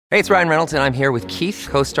Hey, it's Ryan Reynolds, and I'm here with Keith,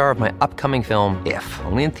 co-star of my upcoming film, If,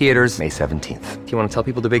 only in theaters May 17th. Do you want to tell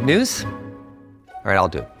people the big news? All right, I'll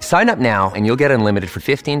do it. Sign up now and you'll get unlimited for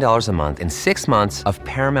 $15 a month and 6 months of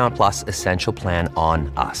Paramount Plus Essential Plan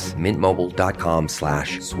on us.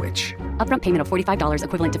 MintMobile.com/switch. Upfront payment of $45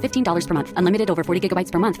 equivalent to $15 per month. Unlimited over 40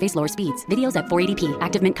 gigabytes per month. Face lower speeds. Videos at 480p.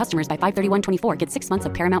 Active Mint customers by 531.24 get 6 months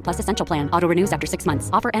of Paramount Plus Essential Plan. Auto renews after 6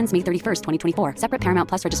 months. Offer ends May 31st, 2024. Separate Paramount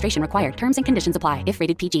Plus registration required. Terms and conditions apply if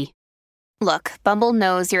rated PG. Look, Bumble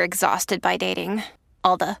knows you're exhausted by dating.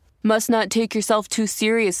 All the must not take yourself too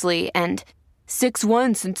seriously and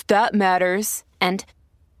 6'1" since that matters. And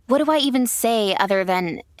what do I even say other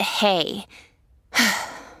than hey?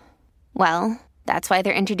 Well, that's why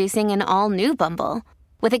they're introducing an all-new Bumble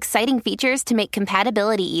with exciting features to make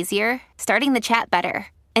compatibility easier, starting the chat better,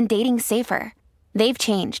 and dating safer. They've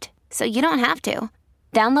changed, so you don't have to.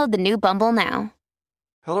 Download the new Bumble now.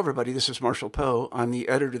 Hello, everybody. This is Marshall Poe. I'm the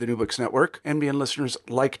editor of the New Books Network. NBN listeners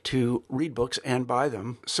like to read books and buy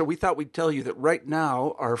them. So we thought we'd tell you that right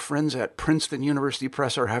now, our friends at Princeton University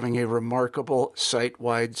Press are having a remarkable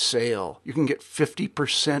site-wide sale. You can get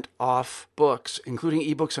 50% off books, including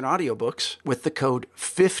ebooks and audiobooks, with the code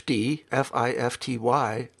 50,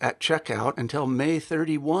 F-I-F-T-Y, at checkout until May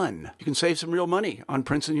 31. You can save some real money on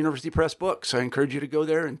Princeton University Press books. I encourage you to go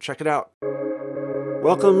there and check it out.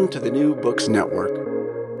 Welcome to the New Books Network.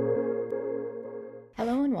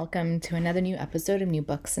 Hello and welcome to another new episode of New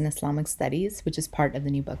Books in Islamic Studies, which is part of the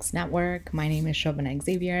New Books Network. My name is Shobana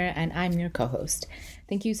Xavier and I'm your co-host.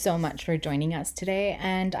 Thank you so much for joining us today,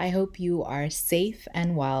 and I hope you are safe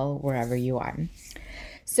and well wherever you are.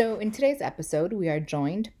 So in today's episode, we are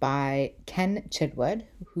joined by Ken Chidwood,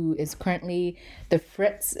 who is currently the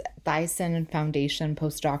Fritz Thyssen Foundation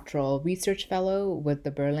Postdoctoral Research Fellow with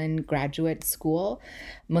the Berlin Graduate School,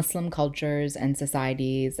 Muslim Cultures and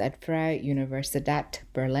Societies at Freie Universität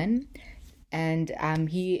Berlin. And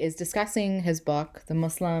he is discussing his book, The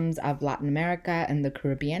Muslims of Latin America and the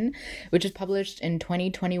Caribbean, which is published in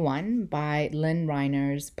 2021 by Lynn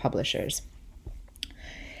Reiner's Publishers.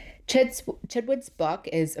 Chidwood's book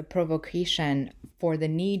is a provocation for the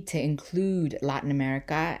need to include Latin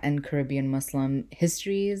America and Caribbean Muslim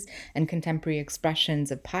histories and contemporary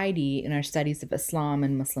expressions of piety in our studies of Islam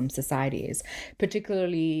and Muslim societies,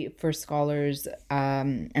 particularly for scholars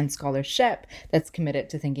and scholarship that's committed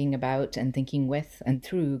to thinking about and thinking with and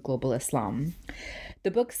through global Islam.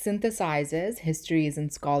 The book synthesizes histories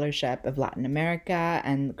and scholarship of Latin America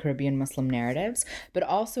and Caribbean Muslim narratives, but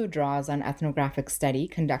also draws on ethnographic study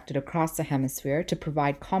conducted across the hemisphere to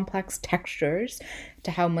provide complex textures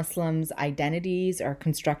to how Muslims' identities are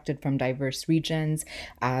constructed from diverse regions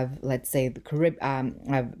of, let's say, of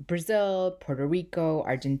Brazil, Puerto Rico,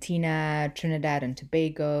 Argentina, Trinidad and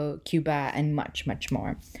Tobago, Cuba, and much, much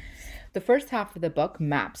more. The first half of the book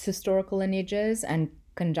maps historical lineages and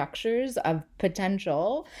conjectures of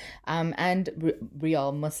potential and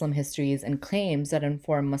real Muslim histories and claims that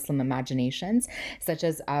inform Muslim imaginations, such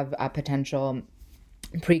as of a potential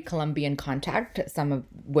pre-Columbian contact, some of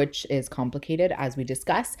which is complicated as we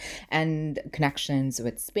discuss, and connections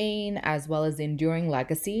with Spain, as well as the enduring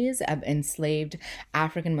legacies of enslaved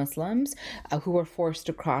African Muslims who were forced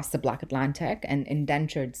to cross the Black Atlantic, and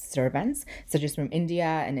indentured servants, such as from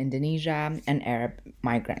India and Indonesia, and Arab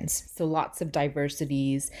migrants. So lots of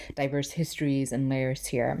diversities, diverse histories and layers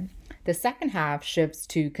here. The second half shifts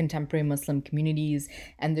to contemporary Muslim communities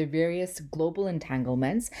and their various global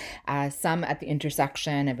entanglements, some at the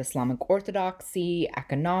intersection of Islamic orthodoxy,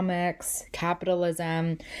 economics,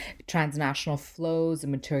 capitalism, transnational flows of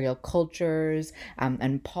material cultures,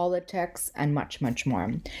 and politics, and much, much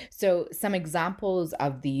more. So some examples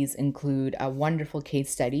of these include wonderful case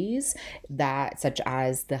studies such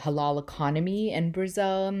as the halal economy in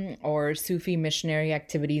Brazil, or Sufi missionary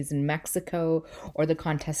activities in Mexico, or the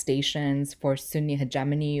contestation for Sunni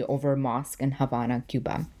hegemony over mosque in Havana,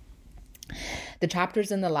 Cuba. The chapters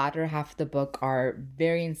in the latter half of the book are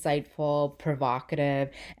very insightful, provocative,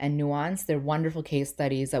 and nuanced. They're wonderful case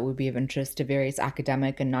studies that would be of interest to various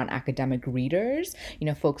academic and non-academic readers,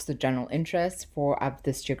 folks with general interest of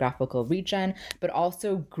this geographical region, but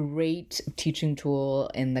also great teaching tool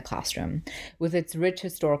in the classroom. With its rich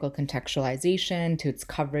historical contextualization to its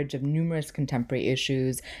coverage of numerous contemporary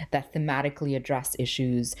issues that thematically address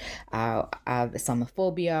issues of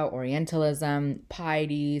Islamophobia, Orientalism,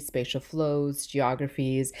 piety, spatial flows,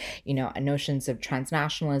 geographies, notions of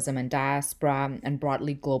transnationalism and diaspora, and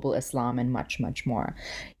broadly global Islam, and much, much more.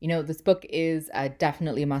 This book is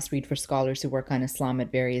definitely a must read for scholars who work on Islam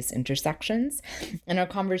at various intersections. In our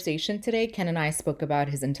conversation today, Ken and I spoke about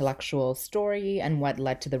his intellectual story and what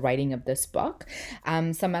led to the writing of this book,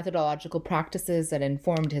 some methodological practices that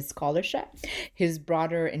informed his scholarship, his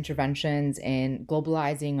broader interventions in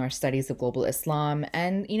globalizing our studies of global Islam,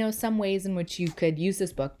 and, some ways in which you could use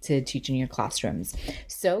this book to teach in your classrooms.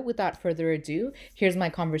 So without further ado, here's my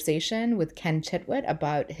conversation with Ken Chitwood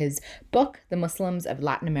about his book, The Muslims of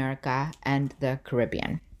Latin America and the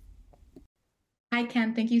Caribbean. Hi,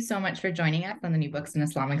 Ken. Thank you so much for joining us on the New Books in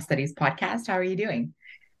Islamic Studies podcast. How are you doing?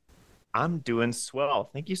 I'm doing swell.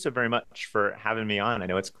 Thank you so very much for having me on. I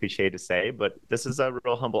know it's cliche to say, but this is a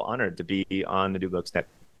real humble honor to be on the New Books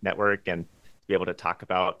Network and to be able to talk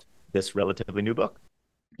about this relatively new book.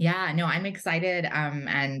 Yeah, no, I'm excited.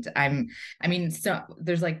 So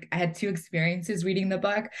there's I had two experiences reading the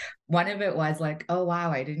book. One of it was oh,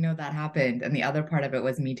 wow, I didn't know that happened. And the other part of it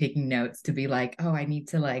was me taking notes to be oh, I need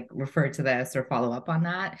to refer to this or follow up on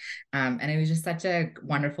that. And it was just such a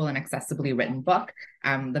wonderful and accessibly written book,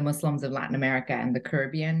 The Muslims of Latin America and the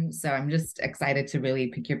Caribbean. So I'm just excited to really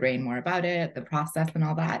pick your brain more about it, the process and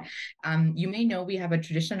all that. You may know we have a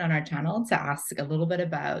tradition on our channel to ask a little bit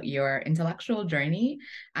about your intellectual journey.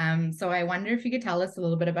 So I wonder if you could tell us a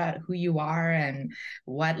little bit about who you are and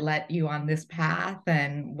what led you on this path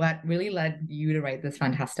and what really led you to write this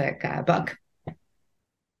fantastic book.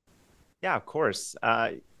 Yeah, of course.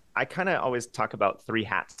 I kind of always talk about three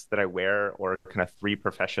hats that I wear, or kind of three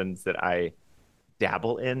professions that I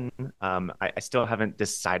dabble in. I still haven't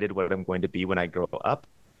decided what I'm going to be when I grow up.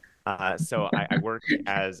 So I work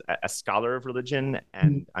as a scholar of religion,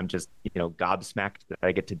 and I'm just, gobsmacked that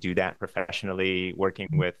I get to do that professionally, working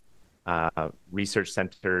with research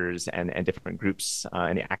centers and different groups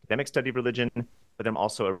in the academic study of religion. But I'm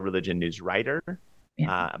also a religion news writer.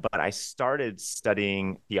 Yeah. But I started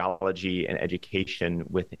studying theology and education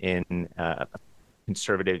within a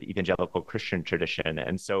conservative evangelical Christian tradition.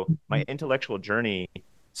 And so my intellectual journey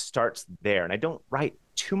starts there. And I don't write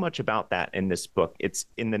too much about that in this book. It's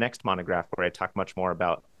in the next monograph where I talk much more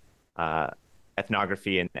about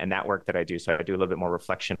ethnography and that work that I do. So I do a little bit more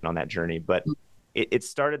reflection on that journey. But it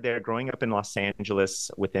started there, growing up in Los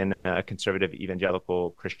Angeles within a conservative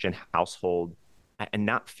evangelical Christian household, and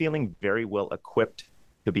not feeling very well equipped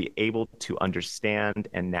to be able to understand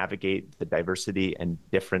and navigate the diversity and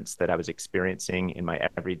difference that I was experiencing in my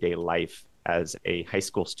everyday life as a high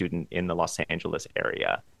school student in the Los Angeles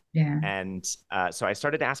area. Yeah. And so I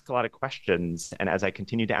started to ask a lot of questions. And as I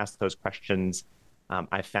continued to ask those questions,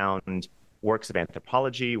 I found works of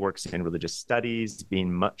anthropology, works in religious studies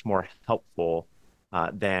being much more helpful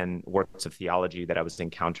than works of theology that I was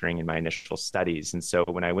encountering in my initial studies. And so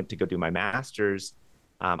when I went to go do my master's,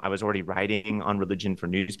 I was already writing on religion for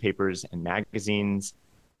newspapers and magazines.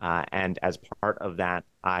 And as part of that,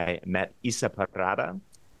 I met Isa Parada,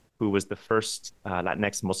 who was the first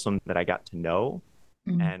Latinx Muslim that I got to know.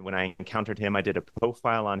 Mm-hmm. And when I encountered him, I did a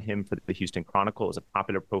profile on him for the Houston Chronicle. It was a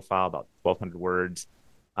popular profile, about 1,200 words.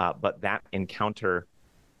 But that encounter,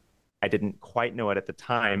 I didn't quite know it at the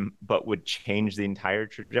time, but would change the entire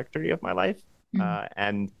trajectory of my life. Mm-hmm.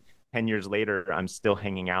 And 10 years later, I'm still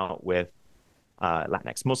hanging out with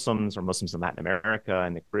Latinx Muslims or Muslims in Latin America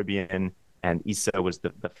and the Caribbean. And Isa was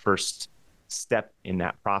the first step in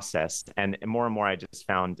that process. And more, I just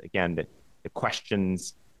found, again, that the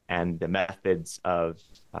questions and the methods of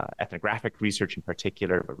ethnographic research in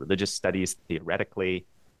particular, but religious studies theoretically,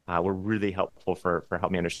 were really helpful for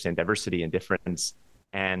helping me understand diversity and difference,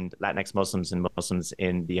 and Latinx Muslims and Muslims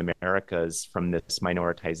in the Americas from this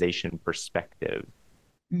minoritization perspective.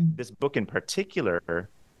 Mm. This book in particular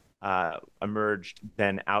emerged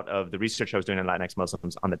then out of the research I was doing on Latinx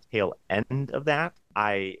Muslims. On the tail end of that,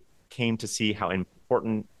 I came to see how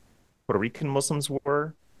important Puerto Rican Muslims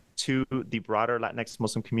were to the broader Latinx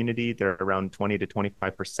Muslim community. They're around 20 to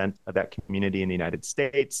 25% of that community in the United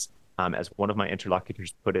States. As one of my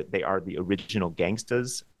interlocutors put it, they are the original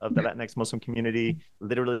gangstas of the Latinx Muslim community,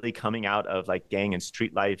 literally coming out of gang and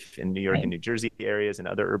street life in New York and New Jersey areas and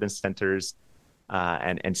other urban centers,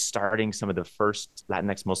 and starting some of the first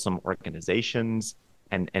Latinx Muslim organizations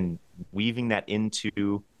and weaving that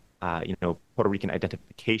into Puerto Rican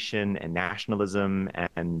identification and nationalism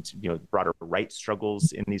and broader rights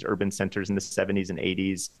struggles in these urban centers in the 70s and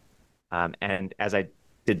 80s. And as I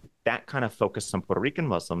did that kind of focus on Puerto Rican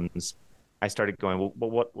Muslims, I started going,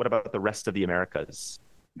 well, what about the rest of the Americas?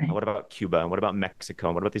 Right. What about Cuba? And what about Mexico?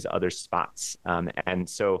 And what about these other spots? And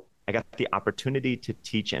so I got the opportunity to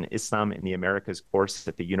teach an Islam in the Americas course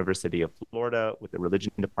at the University of Florida with the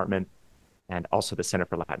religion department and also the Center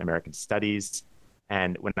for Latin American Studies.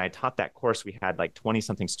 And when I taught that course, we had like 20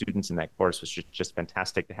 something students in that course, which was just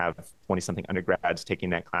fantastic to have 20 something undergrads taking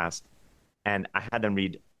that class. And I had them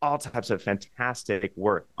read all types of fantastic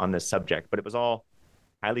work on this subject, but it was all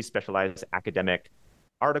highly specialized academic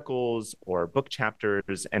articles or book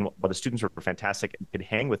chapters. And while the students were fantastic and could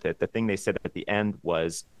hang with it, the thing they said at the end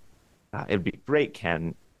was, it'd be great,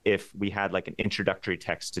 Ken, if we had like an introductory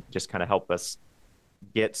text to just kind of help us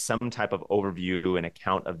get some type of overview and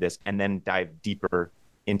account of this, and then dive deeper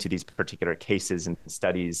into these particular cases and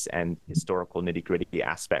studies and historical nitty-gritty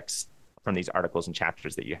aspects from these articles and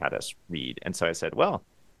chapters that you had us read. And so I said, well,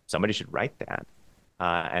 somebody should write that.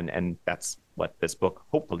 And that's what this book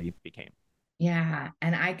hopefully became. Yeah.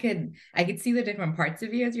 And I could see the different parts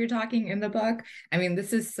of you as you're talking in the book. I mean,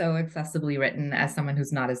 this is so accessibly written. As someone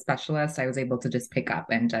who's not a specialist, I was able to just pick up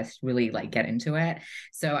and just really like get into it.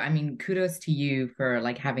 So, I mean, kudos to you for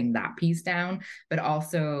like having that piece down, but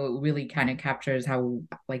also really kind of captures how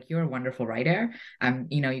like you're a wonderful writer.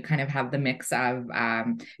 You kind of have the mix of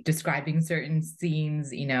describing certain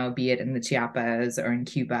scenes, be it in the Chiapas or in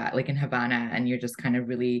Cuba, like in Havana, and you're just kind of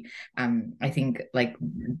really, I think like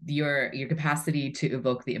your capacity to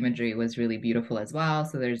evoke the imagery was really beautiful as well.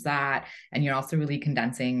 So there's that. And you're also really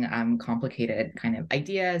condensing complicated kind of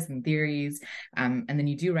ideas and theories. And then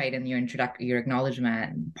you do write in your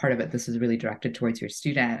acknowledgement, part of it, this is really directed towards your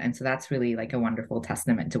student. And so that's really like a wonderful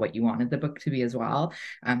testament to what you wanted the book to be as well.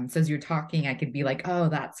 So as you're talking, I could be like, oh,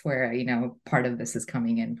 that's where, part of this is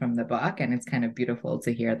coming in from the book. And it's kind of beautiful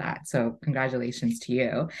to hear that. So congratulations to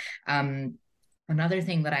you. Another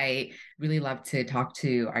thing that I really love to talk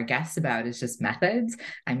to our guests about is just methods.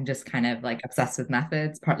 I'm just kind of like obsessed with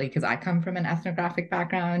methods, partly because I come from an ethnographic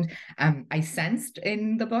background. I sensed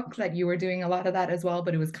in the book that you were doing a lot of that as well,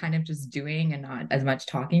 but it was kind of just doing and not as much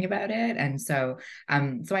talking about it. And so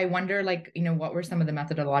I wonder, what were some of the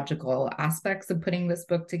methodological aspects of putting this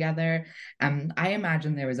book together? I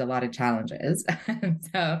imagine there was a lot of challenges.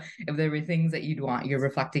 So if there were things that you're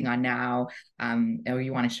reflecting on now, or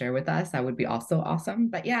you want to share with us, that would be also awesome.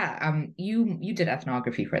 But yeah, you did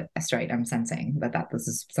ethnography for this, right? I'm sensing that this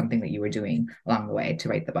is something that you were doing along the way to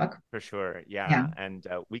write the book. For sure, yeah. And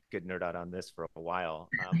we could nerd out on this for a while.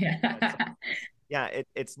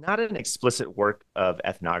 It's not an explicit work of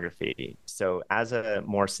ethnography. So as a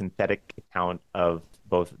more synthetic account of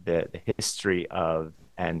both the history of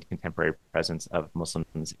and contemporary presence of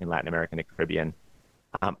Muslims in Latin America and the Caribbean,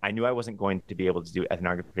 I knew I wasn't going to be able to do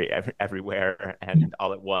ethnography everywhere and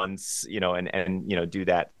all at once, and do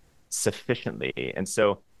that sufficiently. And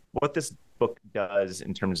so what this book does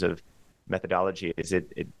in terms of methodology is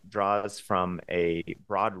it draws from a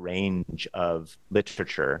broad range of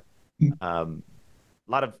literature, a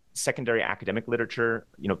lot of secondary academic literature,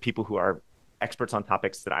 people who are experts on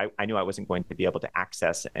topics that I knew I wasn't going to be able to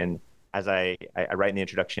access. And as I write in the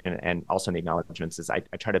introduction and also in the acknowledgements, is I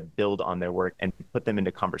try to build on their work and put them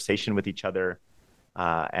into conversation with each other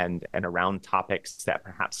and around topics that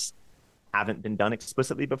perhaps haven't been done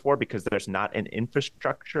explicitly before because there's not an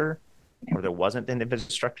infrastructure, or there wasn't an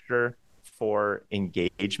infrastructure for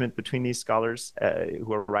engagement between these scholars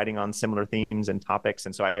who are writing on similar themes and topics.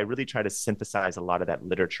 And so I really try to synthesize a lot of that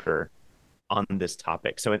literature on this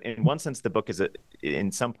topic. So in one sense, the book is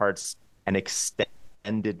in some parts an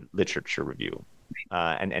extended literature review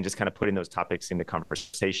and just kind of putting those topics into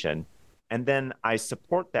conversation. And then I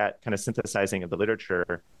support that kind of synthesizing of the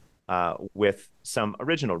literature with some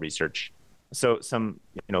original research. So some,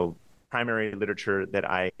 primary literature that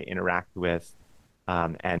I interact with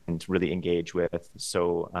and really engage with.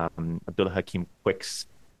 So Abdullah Hakim Quick's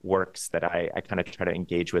works that I kind of try to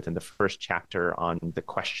engage with in the first chapter on the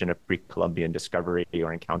question of pre-Columbian discovery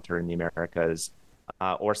or encounter in the Americas,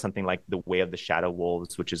 or something like The Way of the Shadow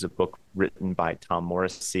Wolves, which is a book written by Tom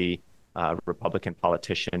Morrissey, a Republican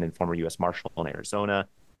politician and former U.S. Marshal in Arizona,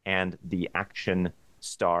 and the action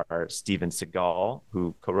star Steven Seagal,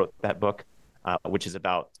 who co-wrote that book, which is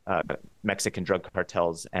about Mexican drug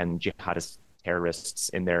cartels and jihadist terrorists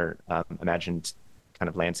in their imagined kind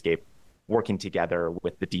of landscape, working together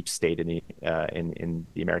with the deep state in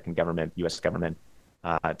the American government, U.S. government,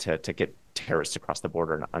 to get terrorists across the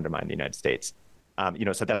border and undermine the United States.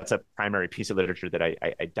 So that's a primary piece of literature that I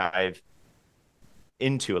dive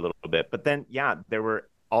into a little bit. But then, there were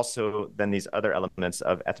also then these other elements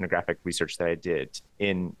of ethnographic research that I did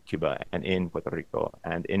in Cuba and in Puerto Rico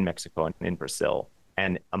and in Mexico and in Brazil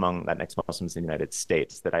and among Latinx Muslims in the United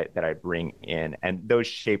States that I bring in. And those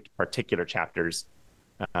shaped particular chapters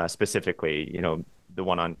specifically, the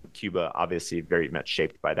one on Cuba, obviously very much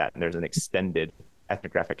shaped by that. And there's an extended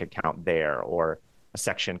ethnographic account there, or a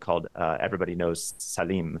section called Everybody Knows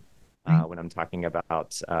Salim, when I'm talking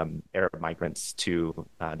about Arab migrants to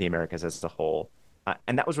the Americas as a whole.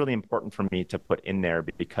 And that was really important for me to put in there,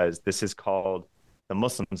 because this is called The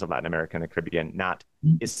Muslims of Latin America and the Caribbean, not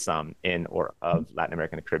Islam in or of Latin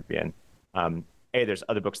America and the Caribbean. There's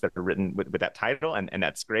other books that are written with that title, and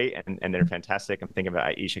that's great, and they're fantastic. I'm thinking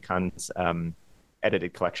about Aisha Khan's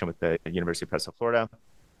edited collection with the University Press of Florida.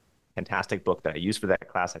 Fantastic book that I use for that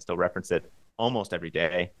class. I still reference it almost every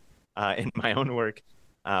day in my own work.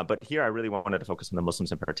 But here I really wanted to focus on the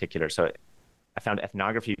Muslims in particular. So I found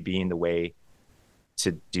ethnography being the way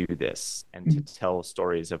to do this, and to tell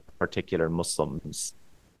stories of particular Muslims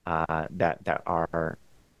that are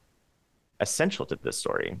essential to this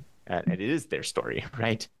story. And it is their story,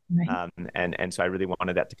 right? And so I really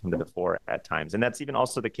wanted that to come to the fore at times. And that's even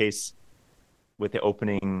also the case with the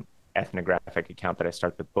opening ethnographic account that I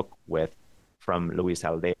start the book with, from Luis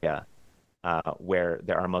Aldea, where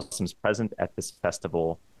there are Muslims present at this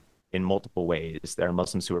festival in multiple ways. There are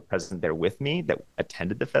Muslims who were present there with me, that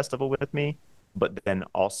attended the festival with me, but then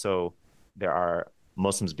also there are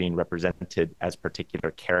Muslims being represented as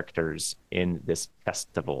particular characters in this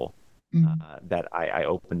festival that I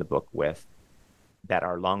opened the book with, that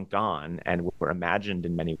are long gone and were imagined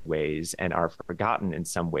in many ways and are forgotten in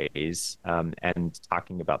some ways, and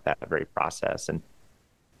talking about that very process. And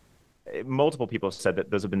multiple people said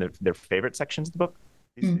that those have been their favorite sections of the book,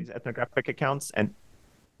 these ethnographic accounts. And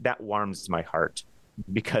that warms my heart,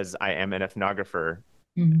 because I am an ethnographer,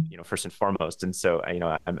 first and foremost. And so,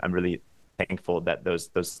 I'm really thankful that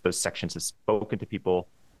those sections have spoken to people,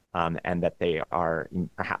 and that they are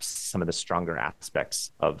perhaps some of the stronger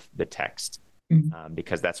aspects of the text,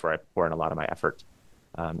 because that's where I pour in a lot of my effort,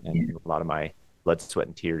 and a lot of my blood, sweat,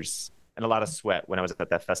 and tears, and a lot of sweat when I was at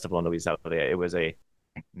that festival in Luis Aldea. It was a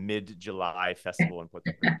mid-July festival in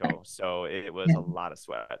Puerto Rico, so it was a lot of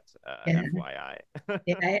sweat, FYI.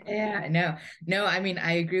 No, I mean,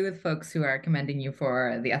 I agree with folks who are commending you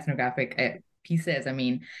for the ethnographic pieces. I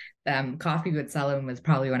mean, Coffee with Salim was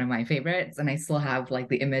probably one of my favorites, and I still have like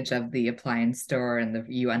the image of the appliance store and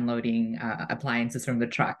you unloading appliances from the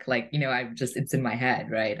truck. Like, it's in my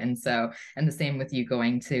head, right? And so, and the same with you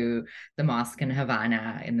going to the mosque in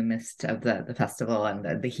Havana in the midst of the festival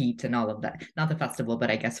and the heat and all of that. Not the festival,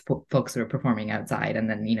 but I guess folks who are performing outside, and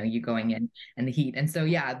then you going in and the heat. And so,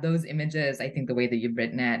 yeah, those images, I think the way that you've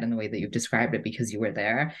written it and the way that you've described it, because you were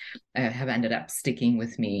there, have ended up sticking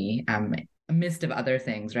with me. A mist of other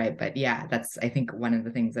things, right? But yeah, that's, I think, one of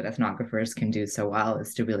the things that ethnographers can do so well,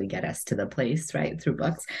 is to really get us to the place, right, through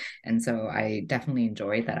books. And so I definitely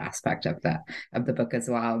enjoyed that aspect of the book as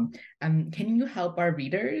well. Can you help our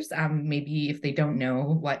readers, maybe if they don't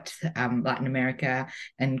know what Latin America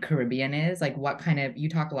and Caribbean is, like what kind of, you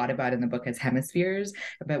talk a lot about in the book as hemispheres,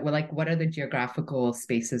 but what are the geographical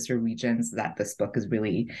spaces or regions that this book is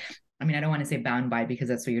really, I mean, I don't want to say bound by, because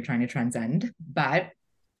that's what you're trying to transcend, but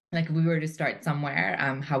like if we were to start somewhere,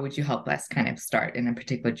 how would you help us kind of start in a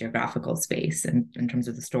particular geographical space in terms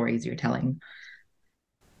of the stories you're telling?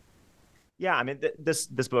 Yeah, I mean, this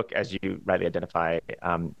book, as you rightly identify,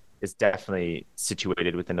 is definitely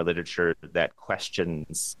situated within a literature that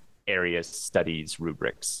questions areas, studies,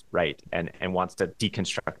 rubrics, right? And wants to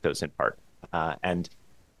deconstruct those in part. And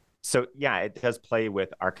so, yeah, it does play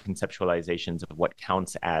with our conceptualizations of what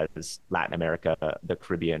counts as Latin America, the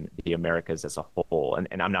Caribbean, the Americas as a whole.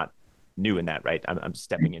 And I'm not new in that, right? I'm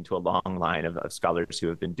stepping into a long line of scholars who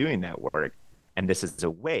have been doing that work. And this is a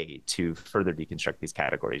way to further deconstruct these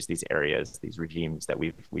categories, these areas, these regimes that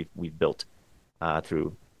we've built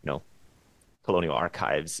through, colonial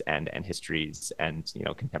archives and histories and,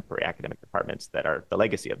 contemporary academic departments that are the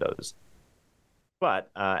legacy of those.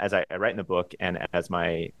 But as I write in the book, and as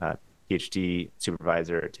my PhD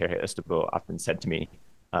supervisor, Terje Østebø, often said to me,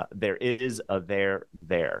 there is a there.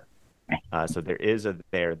 So there is a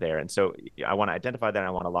there. And so I want to identify that, and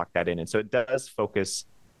I want to lock that in. And so it does focus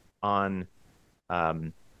on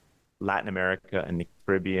Latin America and the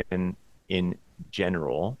Caribbean in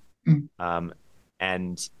general.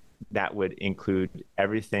 And that would include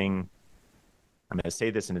everything, I'm going to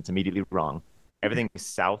say this and it's immediately wrong, everything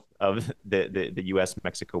south of the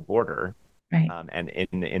U.S.-Mexico border, right. And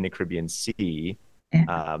in the Caribbean Sea,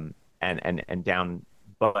 and down.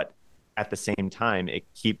 But at the same time, it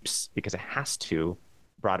keeps, because it has to,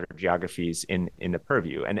 broader geographies in the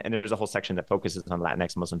purview. And there's a whole section that focuses on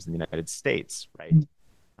Latinx Muslims in the United States, right?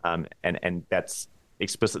 And that's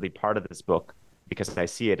explicitly part of this book, because I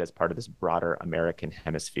see it as part of this broader American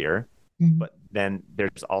hemisphere. But then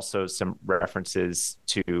there's also some references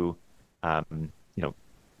to,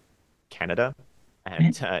 Canada,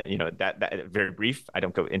 and that very brief. I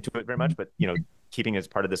don't go into it very much, but keeping as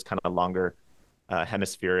part of this kind of longer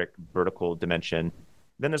hemispheric vertical dimension.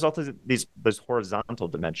 Then there's also those horizontal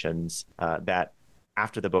dimensions that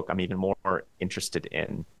after the book I'm even more interested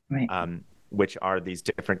in, which are these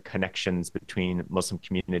different connections between Muslim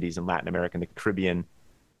communities in Latin America and the Caribbean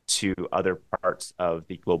to other parts of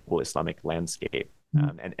the global Islamic landscape.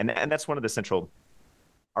 And that's one of the central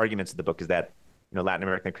arguments of the book, is that Latin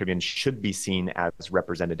America and the Caribbean should be seen as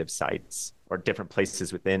representative sites, or different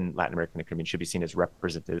places within Latin America and the Caribbean should be seen as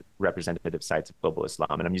representative sites of global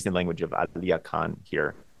Islam. And I'm using the language of Alia Khan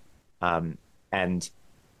here. And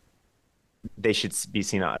they should be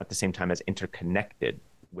seen at the same time as interconnected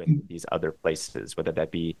with these other places, whether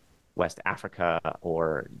that be West Africa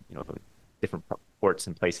or different ports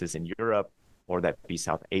and places in Europe, or that be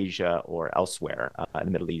South Asia or elsewhere in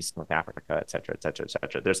the Middle East, North Africa, et cetera, et cetera, et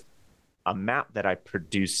cetera. There's a map that I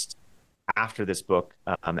produced after this book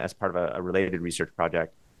as part of a related research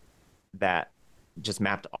project that just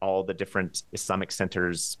mapped all the different Islamic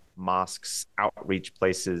centers, mosques, outreach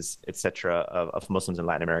places, et cetera, of Muslims in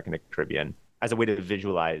Latin America and the Caribbean, as a way to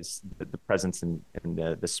visualize the presence and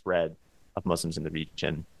the spread of Muslims in the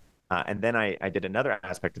region. And then I did another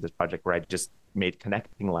aspect of this project where I just made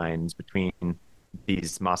connecting lines between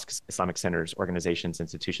these mosques, Islamic centers, organizations,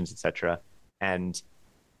 institutions, et cetera, and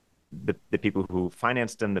the people who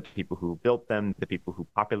financed them, the people who built them, the people who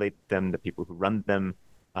populate them, the people who run them,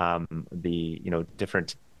 the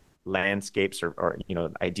different landscapes or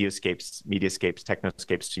ideascapes, mediascapes,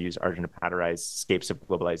 technoscapes, to use Arjuna Pattari's scapes of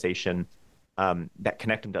globalization, that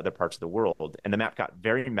connect them to other parts of the world. And the map got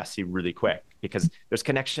very messy really quick because there's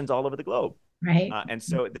connections all over the globe. Right. And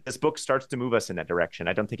so this book starts to move us in that direction.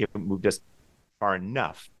 I don't think it moved us far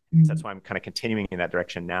enough. So that's why I'm kind of continuing in that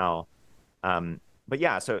direction now. But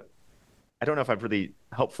yeah, so I don't know if I've really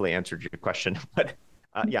helpfully answered your question, but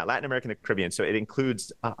Latin America and the Caribbean. So it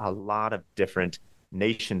includes a lot of different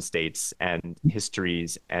nation states and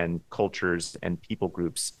histories and cultures and people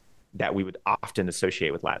groups that we would often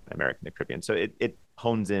associate with Latin America and the Caribbean. So it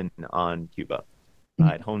hones in on Cuba.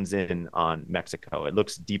 It hones in on Mexico. It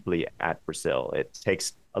looks deeply at Brazil. It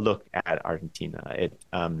takes a look at Argentina. It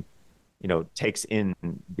takes in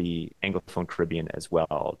the Anglophone Caribbean as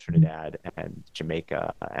well, Trinidad and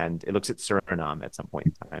Jamaica, and it looks at Suriname at some point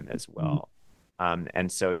in time as well. And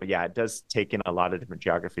so, it does take in a lot of different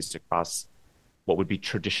geographies across what would be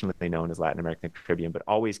traditionally known as Latin America and Caribbean, but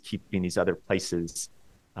always keeping these other places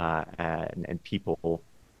and people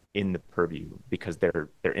in the purview because they're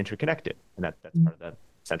interconnected, and that's part of the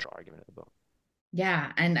central argument of the book.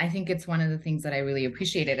 Yeah, and I think it's one of the things that I really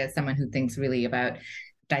appreciated as someone who thinks really about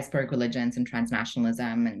diasporic religions and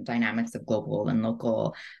transnationalism and dynamics of global and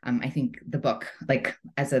local. I think the book, like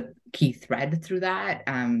as a key thread through that,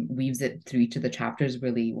 weaves it through each of the chapters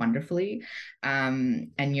really wonderfully.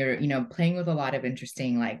 And you're, playing with a lot of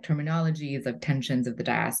interesting like terminologies of tensions of the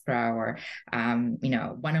diaspora, or,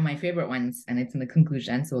 one of my favorite ones, and it's in the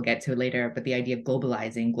conclusion, so we'll get to it later, but the idea of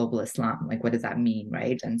globalizing global Islam, like what does that mean,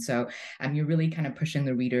 right? And so you're really kind of pushing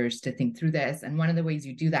the readers to think through this. And one of the ways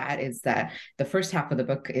you do that is that the first half of the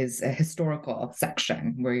book is a historical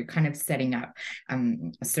section where you're kind of setting up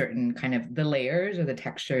a certain kind of the layers or the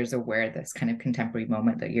textures of where this kind of contemporary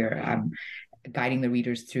moment that you're guiding the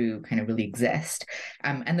readers through kind of really exist.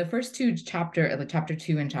 And the first two chapter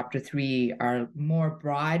 2 and chapter 3 are more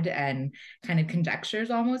broad and kind of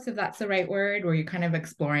conjectures almost, if that's the right word, where you're kind of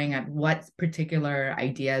exploring at what particular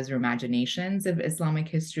ideas or imaginations of Islamic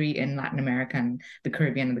history in Latin America and the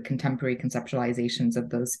Caribbean and the contemporary conceptualizations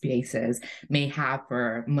of those spaces may have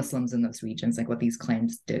for Muslims in those regions, like what these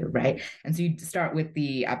claims do, right? And so you start with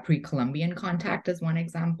the pre-Columbian contact as one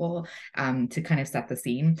example to kind of set the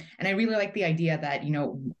scene. And I really like the idea that,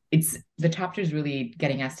 it's the chapter is really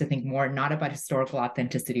getting us to think more not about historical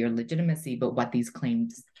authenticity or legitimacy, but what these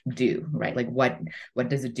claims do, right? Like what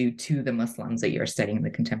does it do to the Muslims that you're studying in the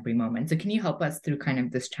contemporary moment? So can you help us through kind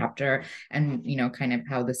of this chapter and, kind of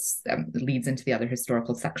how this leads into the other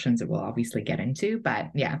historical sections that we'll obviously get into,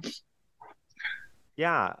 but yeah.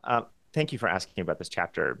 Yeah. Thank you for asking about this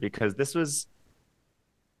chapter, because this was,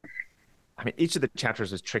 each of the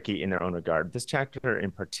chapters was tricky in their own regard. This chapter in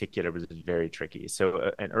particular was very tricky.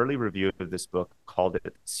 So an early review of this book called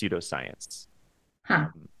it pseudoscience.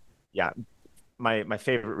 My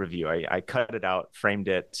favorite review. I cut it out, framed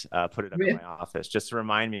it, put it up in my office just to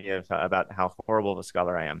remind me about how horrible of a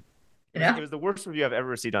scholar I am. Yeah. It was the worst review I've ever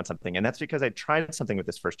received on something. And that's because I tried something with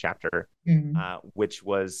this first chapter, which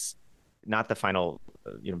was not the final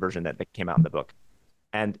version that came out in the book.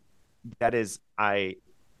 And that is, I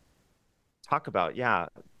talk about,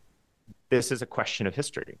 this is a question of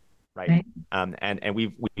history, right? And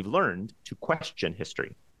we've learned to question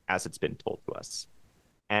history as it's been told to us.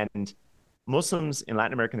 And Muslims in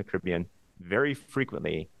Latin America and the Caribbean very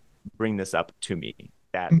frequently bring this up to me,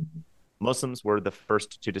 that Muslims were the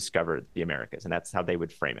first to discover the Americas, and that's how they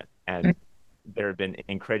would frame it. And there have been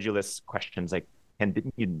incredulous questions like, and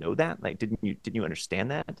didn't you know that? Like, didn't you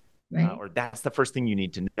understand that? Or that's the first thing you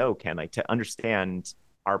need to know, Ken. Like, to understand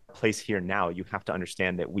our place here now, you have to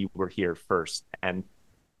understand that we were here first. And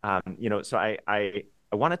so I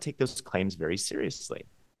want to take those claims very seriously.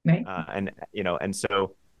 And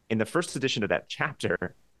so in the first edition of that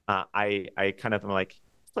chapter, I kind of am like,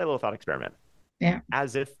 let's play a little thought experiment.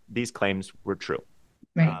 As if these claims were true.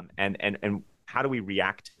 And how do we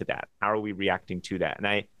react to that? How are we reacting to that?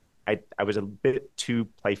 And I was a bit too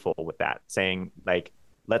playful with that, saying like,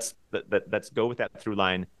 let's go with that through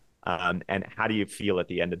line. And how do you feel at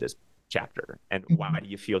the end of this chapter? And why do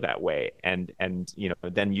you feel that way? And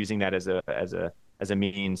then using that as a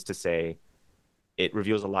means to say, it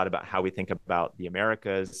reveals a lot about how we think about the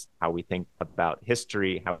Americas, how we think about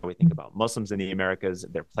history, how we think about Muslims in the Americas,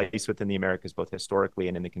 their place within the Americas, both historically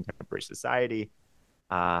and in the contemporary society.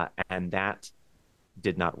 And that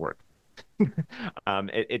did not work.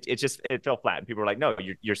 It fell flat. And people were like, no,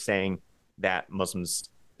 you're saying that Muslims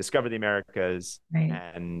discover the Americas,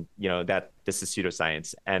 and that this is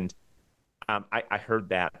pseudoscience. And I heard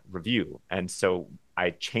that review, and so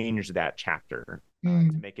I changed that chapter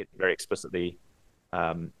to make it very explicitly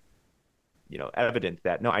evident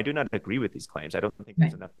that no, I do not agree with these claims. I don't think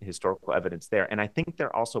there's enough historical evidence there, and I think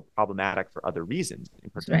they're also problematic for other reasons, in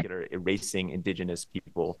particular erasing indigenous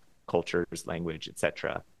people, cultures, language,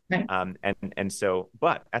 etc. And so,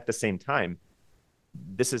 but at the same time,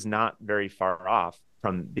 this is not very far off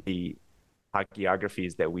from the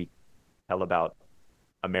hagiographies that we tell about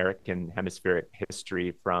American hemispheric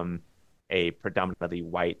history from a predominantly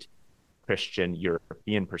white Christian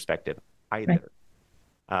European perspective either.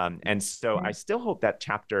 And so I still hope that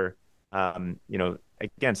chapter,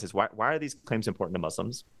 again, says, why are these claims important to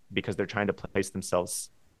Muslims? Because they're trying to place themselves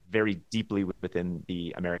very deeply within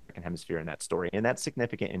the American hemisphere in that story. And that's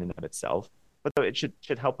significant in and of itself. But though it should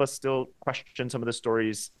help us still question some of the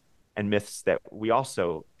stories and myths that we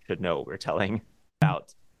also should know we're telling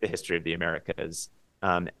about the history of the Americas,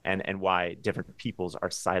 and why different peoples are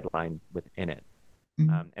sidelined within it.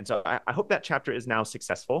 And so I hope that chapter is now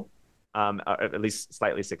successful, or at least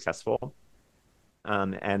slightly successful,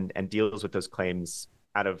 and deals with those claims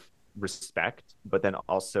out of respect, but then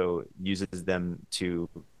also uses them to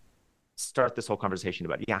start this whole conversation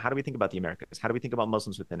about, how do we think about the Americas? How do we think about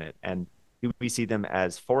Muslims within it? And do we see them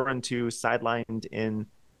as foreign to, sidelined in,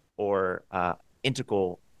 or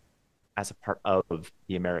integral as a part of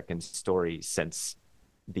the American story since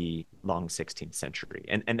the long 16th century?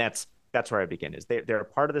 And that's where I begin, is they're a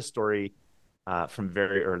part of the story from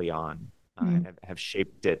very early on, and have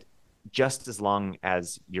shaped it just as long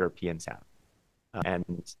as Europeans have.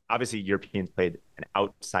 And obviously Europeans played an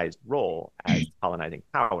outsized role as colonizing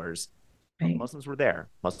powers. Muslims were there.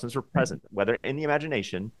 Muslims were present, whether in the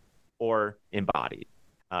imagination or embodied.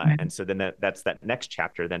 And so then that's that next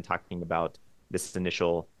chapter, then talking about this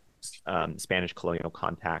initial Spanish colonial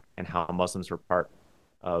contact and how Muslims were part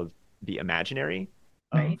of the imaginary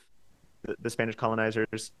of the Spanish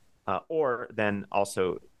colonizers, or then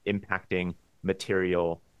also impacting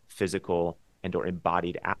material, physical, and or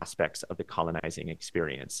embodied aspects of the colonizing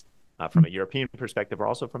experience from a European perspective, or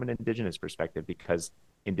also from an indigenous perspective, because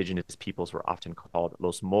indigenous peoples were often called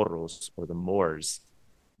los moros, or the Moors,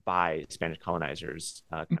 by Spanish colonizers,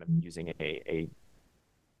 kind of using a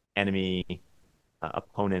enemy,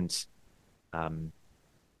 opponent,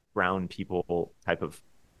 brown people type of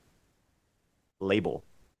label,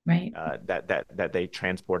 that they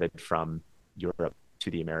transported from Europe to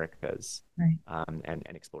the Americas, and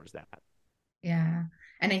explores that. Yeah.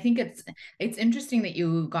 And I think it's interesting that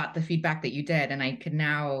you got the feedback that you did. And I could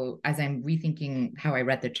now, as I'm rethinking how I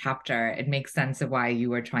read the chapter, it makes sense of why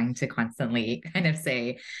you were trying to constantly kind of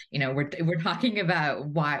say, we're talking about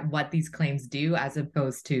what these claims do, as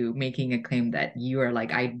opposed to making a claim that you are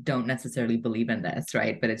like, I don't necessarily believe in this,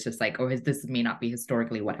 right? But it's just like, this may not be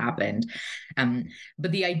historically what happened.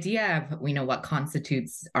 But the idea of, what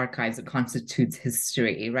constitutes archives, what constitutes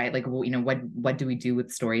history, right? Like, what do we do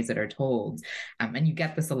with stories that are told? And you get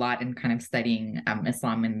get this a lot in kind of studying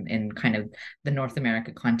Islam in kind of the North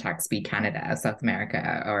America context, be Canada, South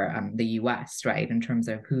America, or the US, right? In terms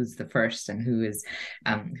of who's the first and who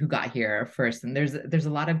got here first. And there's a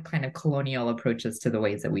lot of kind of colonial approaches to the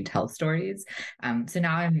ways that we tell stories. So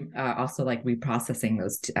now I'm also like reprocessing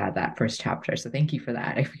that first chapter. So thank you for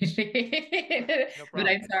that. I appreciate it. No, but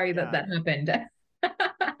I'm sorry that happened.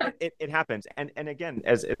 It happens. And again,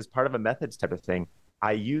 as part of a methods type of thing,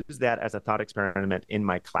 I use that as a thought experiment in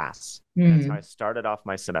my class. That's how I started off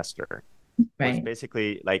my semester. Right. It's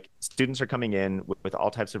basically like students are coming in with all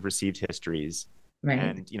types of received histories. Right.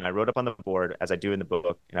 And, I wrote up on the board, as I do in the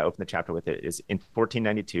book, and I open the chapter with it, is in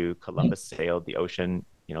 1492, Columbus sailed the ocean,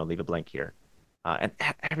 leave a blank here. And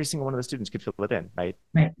every single one of the students could fill it in, right?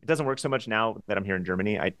 It doesn't work so much now that I'm here in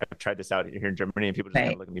Germany. I've tried this out here in Germany and people just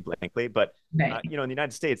kind of look at me blankly. But, in the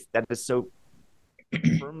United States, that is so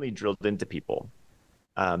firmly drilled into people.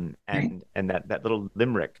 And that little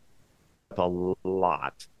limerick, a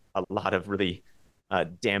lot of really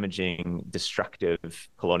damaging, destructive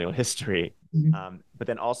colonial history, but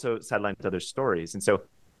then also sidelines other stories. And so,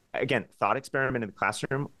 again, thought experiment in the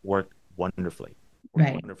classroom worked wonderfully.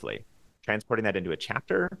 Transporting that into a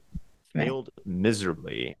chapter failed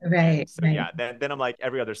miserably. So then I'm like,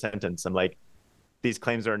 every other sentence, I'm like, these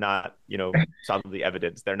claims are not, solidly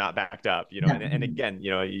evidenced. They're not backed up, and again,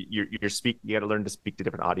 you got to learn to speak to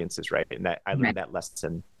different audiences, right? And that I learned that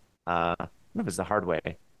lesson. I don't know if it's the hard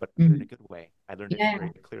way, but in a good way. I learned it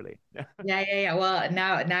very clearly. Yeah. Well,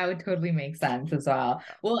 now it totally makes sense as well.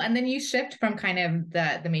 Well, and then you shift from kind of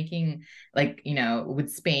the making, like, with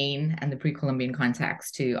Spain and the pre-Columbian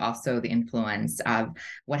context to also the influence of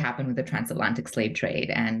what happened with the transatlantic slave trade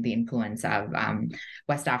and the influence of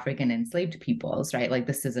West African enslaved peoples, right? Like,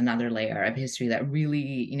 this is another layer of history that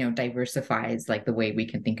really, diversifies like the way we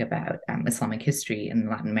can think about Islamic history in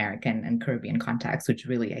Latin American and Caribbean context, which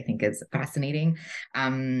really I think is fascinating.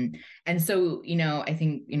 And so, I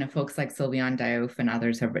think, folks like Sylviane Diouf and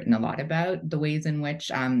others have written a lot about the ways in which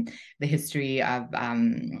the history of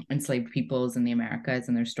enslaved peoples in the Americas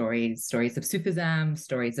and their stories of Sufism,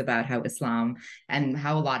 stories about how Islam and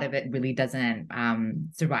how a lot of it really doesn't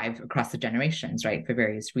survive across the generations, right, for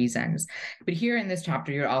various reasons. But here in this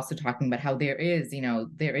chapter, you're also talking about how there is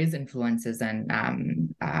influences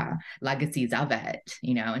and legacies of it,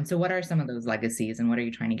 and so what are some of those legacies and what are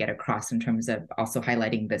you trying to get across in terms of also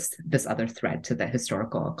highlighting this other thread to the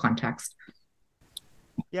historical context?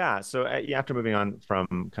 Yeah. So after moving on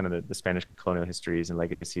from kind of the Spanish colonial histories and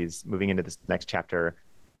legacies, moving into this next chapter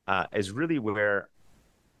is really where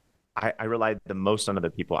I relied the most on other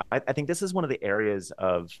people. I think this is one of the areas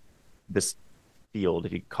of this field,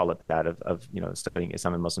 if you call it that, of studying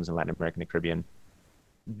Islam and Muslims in Latin America and the Caribbean.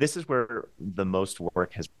 This is where the most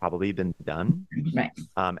work has probably been done, right?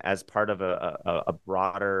 As part of a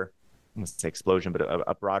broader, let's say explosion, but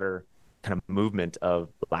a broader kind of movement of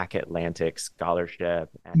Black Atlantic scholarship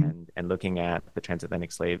and looking at the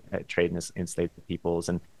transatlantic slave trade and enslaved peoples,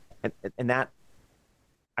 and that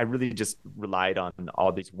I really just relied on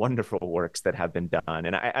all these wonderful works that have been done,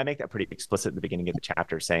 and I make that pretty explicit at the beginning of the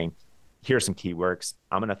chapter, saying, here are some key works.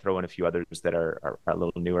 I'm going to throw in a few others that are a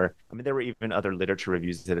little newer. I mean, there were even other literature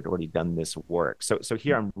reviews that had already done this work. So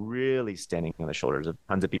here I'm really standing on the shoulders of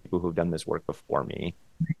tons of people who've done this work before me.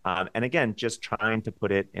 And again, just trying to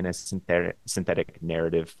put it in a synthetic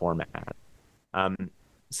narrative format.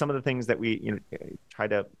 Some of the things that we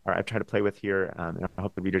I've tried to play with here, and I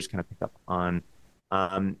hope the readers kind of pick up on,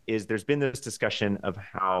 is there's been this discussion of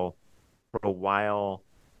how for a while,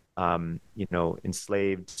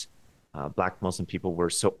 enslaved Black Muslim people were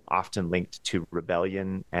so often linked to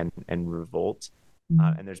rebellion and revolt.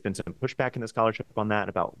 And there's been some pushback in the scholarship on that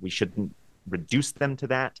about we shouldn't reduce them to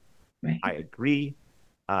that. Right. I agree.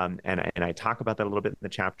 And I talk about that a little bit in the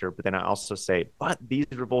chapter, but then I also say, but these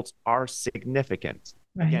revolts are significant.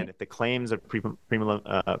 Right. Again, if the claims of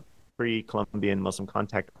pre-Columbian Muslim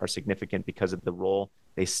contact are significant because of the role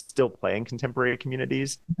they still play in contemporary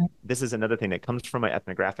communities, this is another thing that comes from my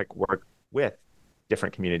ethnographic work with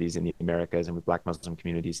different communities in the Americas and with Black Muslim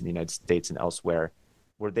communities in the United States and elsewhere,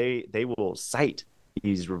 where they will cite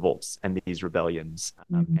these revolts and these rebellions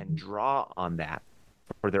and draw on that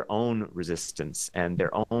for their own resistance and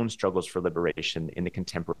their own struggles for liberation in the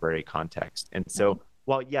contemporary context. And so,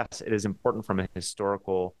 while yes, it is important from a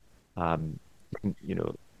historical,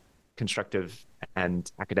 constructive and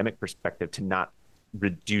academic perspective to not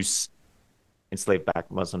reduce enslaved Black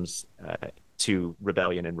Muslims to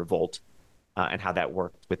rebellion and revolt, and how that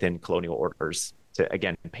worked within colonial orders to,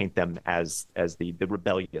 again, paint them as the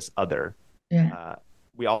rebellious other. Yeah.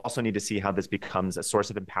 We also need to see how this becomes a source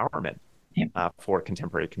of empowerment for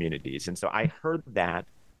contemporary communities. And so I heard that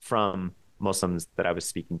from Muslims that I was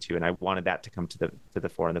speaking to, and I wanted that to come to the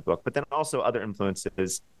fore in the book. But then also other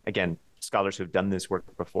influences, again, scholars who have done this work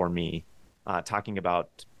before me, talking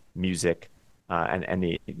about music and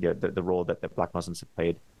the role that the Black Muslims have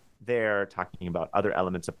played there, talking about other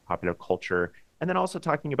elements of popular culture, and then also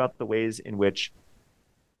talking about the ways in which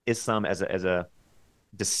Islam as a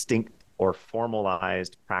distinct or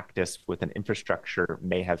formalized practice with an infrastructure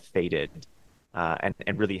may have faded and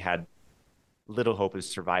really had little hope of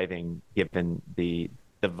surviving given the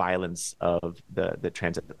violence of the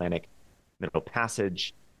transatlantic Middle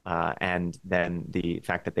Passage, and then the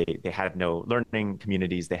fact that they had no learning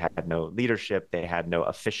communities, they had no leadership, they had no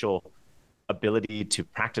official ability to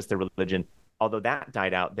practice their religion. Although that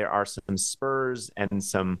died out, there are some spurs and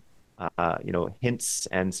some hints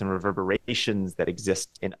and some reverberations that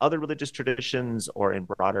exist in other religious traditions or in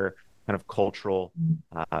broader kind of cultural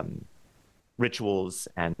rituals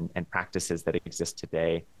and practices that exist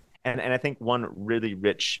today. And I think one really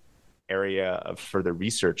rich area of further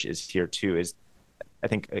research is here too, is I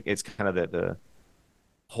think it's kind of the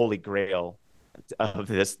holy grail of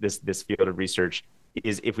this field of research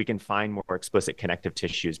is if we can find more explicit connective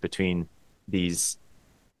tissues between these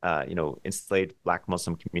enslaved Black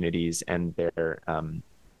Muslim communities and their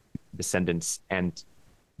descendants and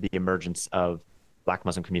the emergence of Black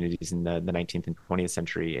Muslim communities in the 19th and 20th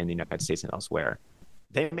century in the United States and elsewhere.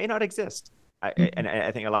 They may not exist. And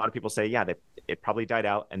I think a lot of people say, yeah, it probably died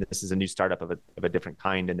out, and this is a new startup of a different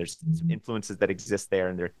kind, and there's some influences that exist there,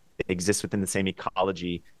 and they exist within the same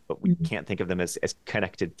ecology, but we can't think of them as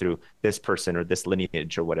connected through this person or this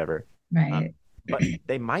lineage or whatever. Right. But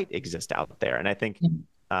they might exist out there. And I think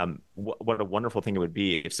what a wonderful thing it would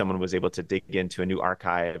be if someone was able to dig into a new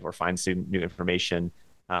archive or find some new information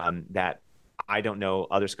that I don't know,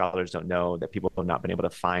 other scholars don't know, that people have not been able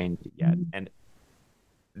to find yet. And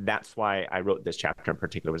that's why I wrote this chapter in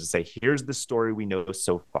particular, was to say, here's the story we know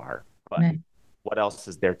so far, but what else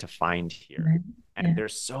is there to find here? And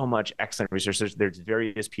there's so much excellent research. There's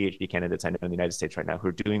various PhD candidates I know in the United States right now who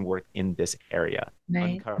are doing work in this area,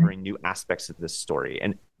 uncovering new aspects of this story.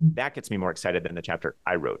 And that gets me more excited than the chapter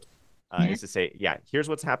I wrote, is to say, here's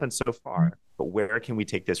what's happened so far, but where can we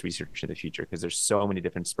take this research in the future? Because there's so many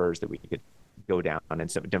different spurs that we could go down and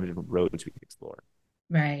so different roads we could explore.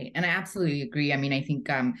 Right. And I absolutely agree. I mean, I think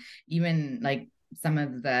even like some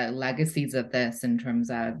of the legacies of this in terms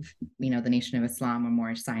of, the Nation of Islam or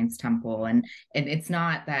more Science Temple. And it's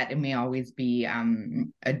not that it may always be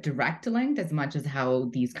a direct link as much as how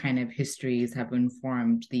these kind of histories have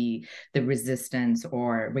informed the resistance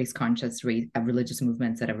or race-conscious religious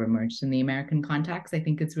movements that have emerged in the American context. I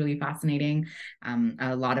think it's really fascinating.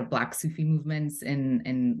 A lot of Black Sufi movements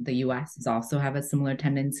in the US also have a similar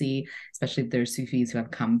tendency, especially if there's Sufis who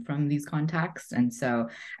have come from these contexts. And so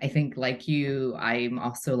I think, like you, I'm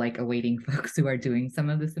also like awaiting folks who are doing some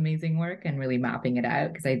of this amazing work and really mapping it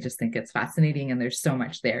out, because I just think it's fascinating and there's so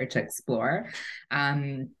much there to explore.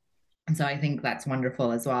 And so I think that's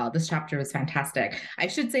wonderful as well. This chapter was fantastic. I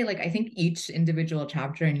should say, I think each individual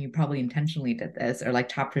chapter, and you probably intentionally did this, are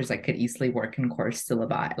chapters that could easily work in course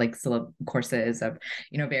syllabi, courses of,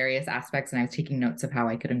 various aspects. And I was taking notes of how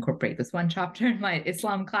I could incorporate this one chapter in my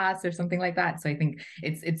Islam class or something like that. So I think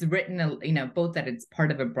it's written, both that it's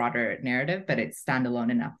part of a broader narrative, but it's standalone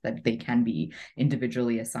enough that they can be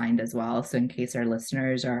individually assigned as well. So in case our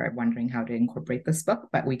listeners are wondering how to incorporate this book,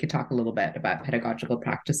 but we could talk a little bit about pedagogical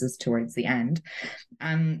practices towards the end.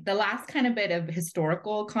 The last kind of bit of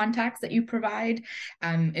historical context that you provide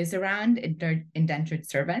is around indentured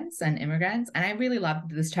servants and immigrants. And I really loved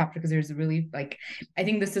this chapter because there's really I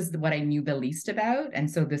think this is what I knew the least about. And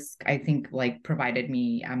so this, I think, provided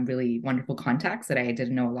me really wonderful context that I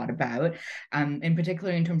didn't know a lot about, in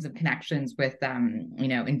particular in terms of connections with,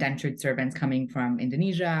 indentured servants coming from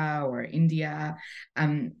Indonesia or India.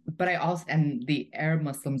 But I also, and the Arab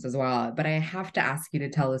Muslims as well. But I have to ask you to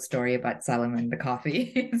tell the story about Salomon the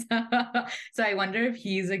coffee. So I wonder if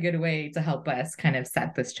he's a good way to help us kind of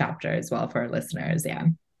set this chapter as well for our listeners.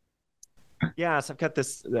 Yeah, so I've got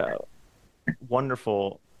this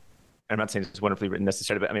wonderful, I'm not saying it's wonderfully written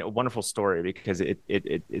necessarily, but I mean, a wonderful story, because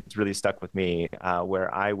it's really stuck with me,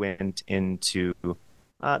 where I went into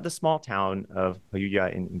the small town of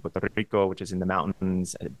Jayuya in Puerto Rico, which is in the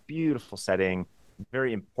mountains, a beautiful setting,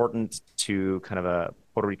 very important to kind of a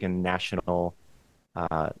Puerto Rican national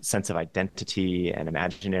sense of identity and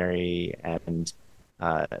imaginary, and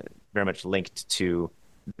very much linked to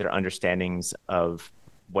their understandings of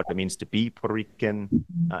what it means to be Puerto Rican.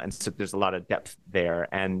 And so there's a lot of depth there.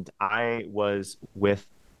 And I was with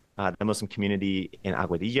the Muslim community in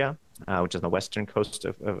Aguadilla, which is on the western coast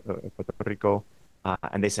of Puerto Rico.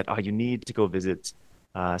 And they said, oh, you need to go visit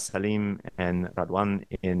Salim and Radwan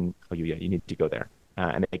in Jayuya. You need to go there.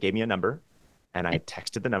 And they gave me a number, and I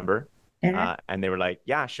texted the number. And they were like,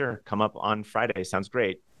 yeah, sure, come up on Friday. Sounds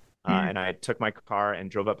great. And I took my car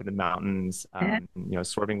and drove up in the mountains,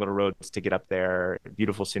 swerving little roads to get up there.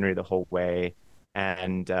 Beautiful scenery the whole way.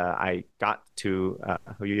 And I got to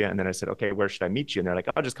Jayuya, and then I said, okay, where should I meet you? And they're like,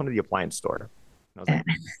 oh, just come to the appliance store. And I was like,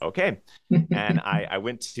 okay. And I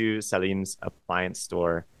went to Salim's appliance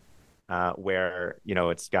store, where,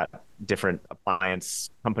 it's got different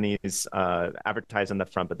appliance companies advertised on the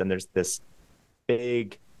front, but then there's this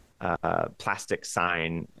big plastic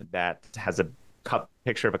sign that has a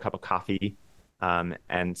picture of a cup of coffee,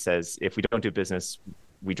 and says, if we don't do business,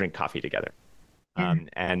 we drink coffee together.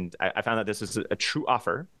 And I found that this was a true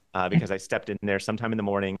offer, because I stepped in there sometime in the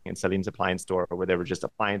morning in Salim's appliance store, where there were just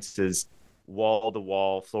appliances, wall to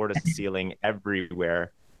wall, floor to ceiling,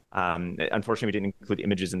 everywhere. Unfortunately, we didn't include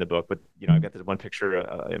images in the book, but I've got this one picture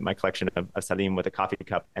in my collection of Salim with a coffee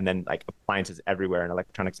cup, and then like appliances everywhere and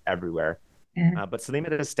electronics everywhere. But Salim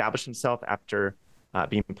had established himself after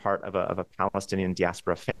being part of a Palestinian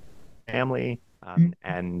diaspora family.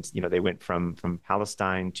 And, they went from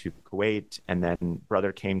Palestine to Kuwait, and then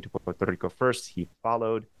brother came to Puerto Rico first. He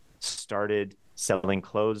followed, started selling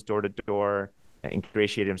clothes door to door,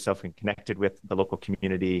 ingratiated himself and connected with the local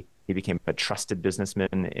community. He became a trusted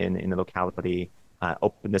businessman in the locality,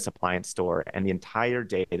 opened this appliance store. And the entire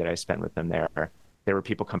day that I spent with him there were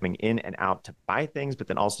people coming in and out to buy things, but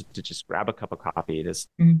then also to just grab a cup of coffee. This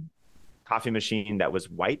coffee machine that was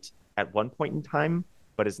white at one point in time,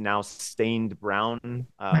 but is now stained brown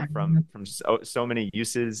from so many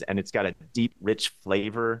uses, and it's got a deep, rich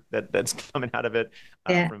flavor that's coming out of it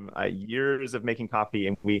from years of making coffee.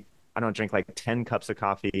 And I don't drink like 10 cups of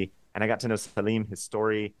coffee, and I got to know Salim, his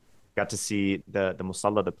story, got to see the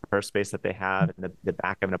musalla, the prayer space that they have in the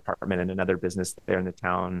back of an apartment and another business there in the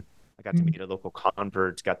town. I got to meet a local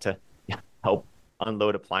convert, got to help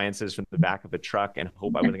unload appliances from the back of a truck and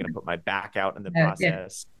hope I wasn't going to put my back out in the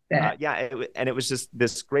process. And it was just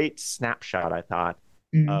this great snapshot, I thought,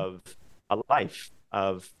 of a life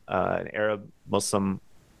of an Arab Muslim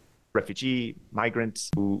refugee migrant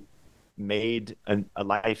who made a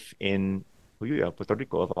life in Jayuya, Puerto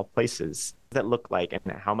Rico, of all places. What does that look like, and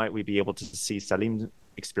how might we be able to see Salim's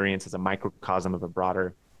experience as a microcosm of a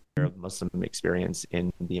broader Arab Muslim experience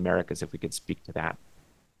in the Americas, if we could speak to that?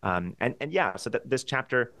 So that this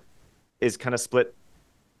chapter is kind of split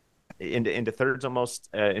into thirds almost,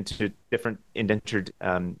 into different indentured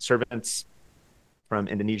servants from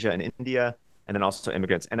Indonesia and India, and then also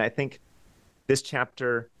immigrants. And I think this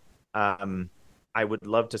chapter, I would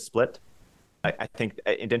love to split. I think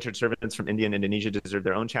indentured servants from India and Indonesia deserve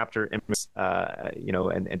their own chapter. Immigrants,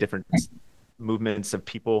 and different movements of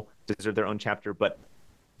people deserve their own chapter. But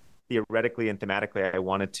theoretically and thematically, I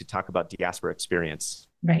wanted to talk about diaspora experience.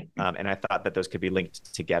 Right. And I thought that those could be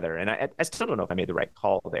linked together. And I still don't know if I made the right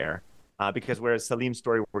call there, because whereas Salim's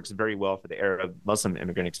story works very well for the Arab Muslim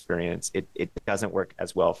immigrant experience, it doesn't work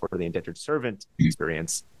as well for the indentured servant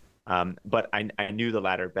experience. But I knew the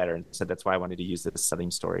latter better, and so that's why I wanted to use this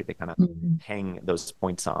Salim story to kind of hang those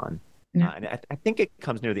points on. And I think it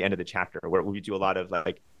comes near the end of the chapter where we do a lot of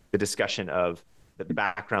like the discussion of the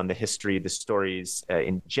background, the history, the stories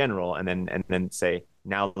in general, and then say,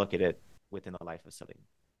 now look at it within the life of Salim.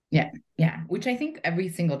 Yeah. Which I think every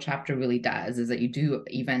single chapter really does, is that you do,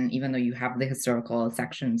 even though you have the historical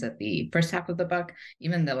sections at the first half of the book,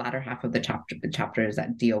 even the latter half of the chapters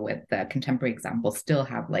that deal with the contemporary examples still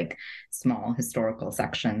have like small historical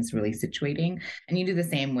sections really situating. And you do the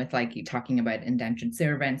same with like you talking about indentured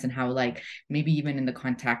servants and how like maybe even in the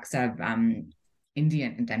context of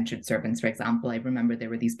Indian indentured servants, for example, I remember there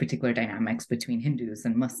were these particular dynamics between Hindus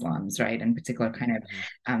and Muslims, right? And particular kind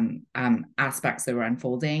of aspects that were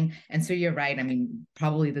unfolding. And so you're right. I mean,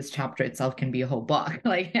 probably this chapter itself can be a whole book.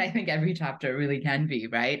 Like, I think every chapter really can be,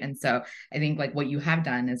 right? And so I think like what you have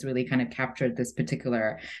done is really kind of captured this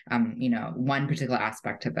particular, one particular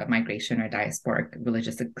aspect of the migration or diasporic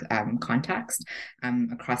religious context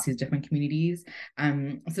across these different communities.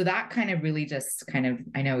 So that kind of really just kind of,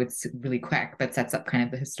 I know it's really quick, but sets up kind of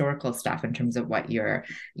the historical stuff in terms of what you're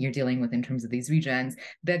dealing with in terms of these regions.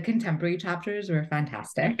 The contemporary chapters were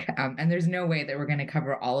fantastic. And there's no way that we're going to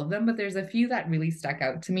cover all of them, but there's a few that really stuck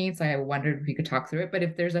out to me. So I wondered if we could talk through it, but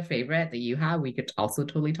if there's a favorite that you have, we could also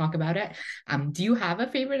totally talk about it. Do you have a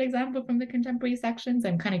favorite example from the contemporary sections?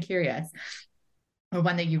 I'm kind of curious. Or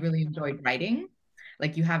one that you really enjoyed writing?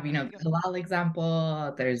 Like you have, the halal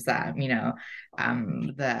example. There's the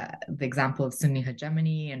example of Sunni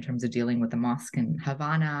hegemony in terms of dealing with the mosque in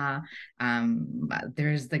Havana.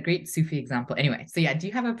 There's the great Sufi example. Anyway, so yeah, do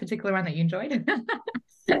you have a particular one that you enjoyed?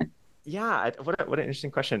 Yeah, what an interesting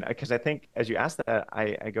question. Because I think as you asked that,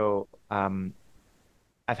 I go,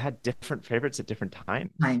 I've had different favorites at different times.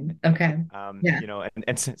 Fine. Okay. Yeah.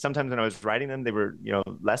 And sometimes when I was writing them, they were,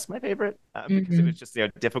 less my favorite because it was just,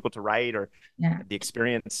 difficult to write, or the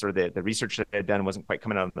experience or the research that I had done wasn't quite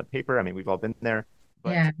coming out on the paper. I mean, we've all been there,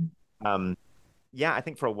 but I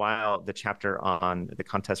think for a while, the chapter on the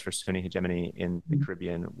contest for Sunni hegemony in the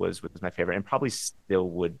Caribbean was my favorite, and probably still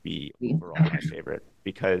would be overall my favorite,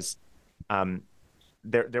 because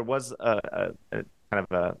there was a kind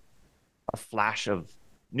of a flash of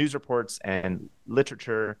news reports and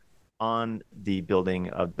literature on the building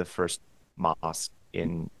of the first mosque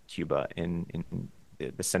in Cuba, in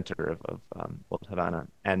the center of Old Havana,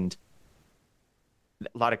 and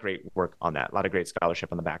a lot of great work on that, a lot of great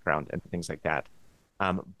scholarship on the background and things like that.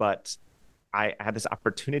 But I had this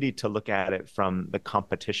opportunity to look at it from the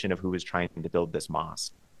competition of who was trying to build this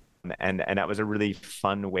mosque, and that was a really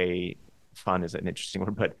fun way. Fun is an interesting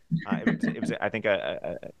word, but it was I think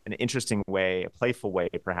an interesting way, a playful way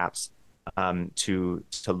perhaps, to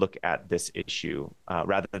look at this issue,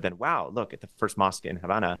 rather than, wow, look at the first mosque in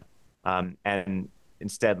Havana, and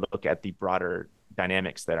instead look at the broader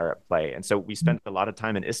dynamics that are at play. And so we spent a lot of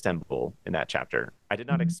time in Istanbul in that chapter. I did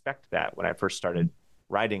not expect that when I first started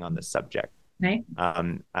writing on this subject. Right.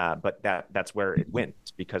 But that's where it went,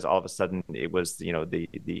 because all of a sudden it was,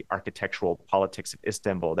 the architectural politics of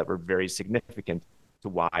Istanbul that were very significant to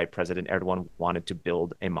why President Erdogan wanted to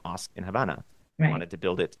build a mosque in Havana. He wanted to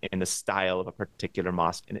build it in the style of a particular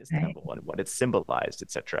mosque in Istanbul and what it symbolized,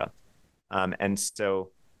 etc. And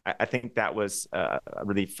so I think that was a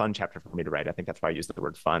really fun chapter for me to write. I think that's why I used the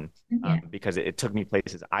word fun, because it took me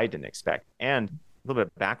places I didn't expect. And a little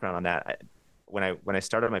bit of background on that. When I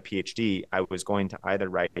started my PhD, I was going to either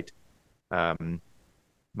write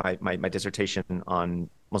my dissertation on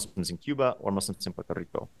Muslims in Cuba or Muslims in Puerto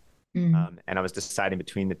Rico, and I was deciding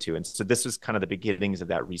between the two. And so this was kind of the beginnings of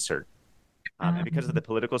that research. And because of the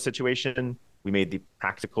political situation, we made the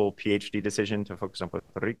practical PhD decision to focus on Puerto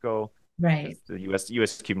Rico. Right. The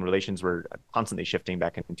U.S.-Cuban relations were constantly shifting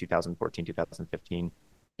back in 2014, 2015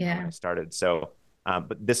 when I started. So.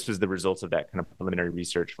 But this was the results of that kind of preliminary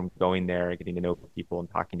research, from going there, getting to know people and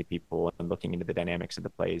talking to people and looking into the dynamics of the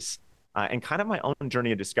place, and kind of my own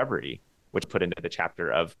journey of discovery, which put into the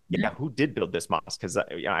chapter of, who did build this mosque? Because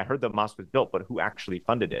I heard the mosque was built, but who actually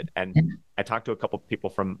funded it? And I talked to a couple of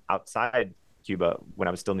people from outside Cuba when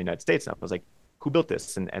I was still in the United States, and I was like, who built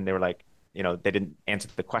this? And they were like, they didn't answer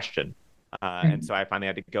the question. And so I finally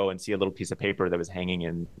had to go and see a little piece of paper that was hanging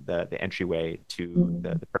in the entryway to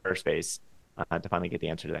the prayer space, to finally get the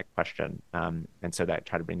answer to that question. And so that I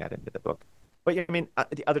try to bring that into the book. But yeah, I mean,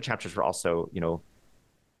 the other chapters were also,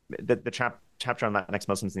 the chapter on Latinx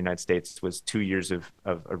Muslims in the United States was 2 years of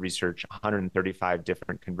research, 135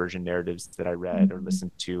 different conversion narratives that I read or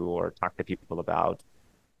listened to or talked to people about.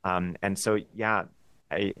 And so,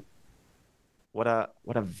 what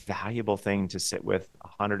a valuable thing to sit with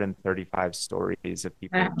 135 stories of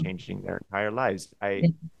people changing their entire lives.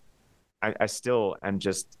 I still am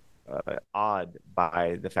just awed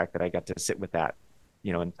by the fact that I got to sit with that,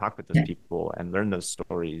 and talk with those people and learn those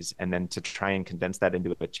stories, and then to try and condense that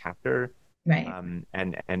into a chapter, and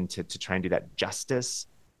to try and do that justice.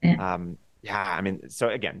 I mean, so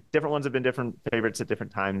again, different ones have been different favorites at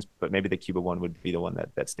different times, but maybe the Cuba one would be the one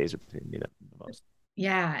that stays with me the most.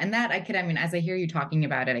 Yeah. And that as I hear you talking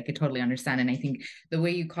about it, I could totally understand. And I think the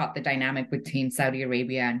way you caught the dynamic between Saudi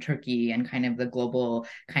Arabia and Turkey, and kind of the global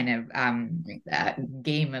kind of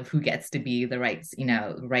game of who gets to be the right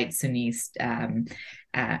Sunni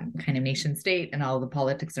kind of nation state, and all the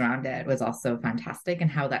politics around it, was also fantastic. And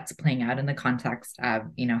how that's playing out in the context of,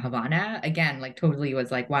 Havana, again, like totally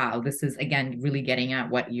was like, wow, this is again really getting at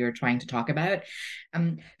what you're trying to talk about.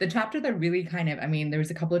 The chapter that really there was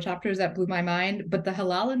a couple of chapters that blew my mind, but the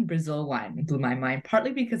halal in Brazil one blew my mind,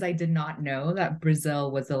 partly because I did not know that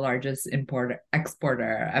Brazil was the largest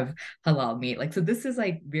exporter of halal meat. Like, so this is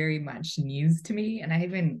like very much news to me, and I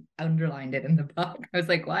even underlined it in the book. I was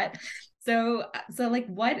like, what? So like,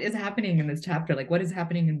 what is happening in this chapter? Like, what is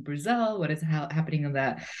happening in Brazil? What is happening in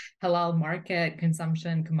the halal market,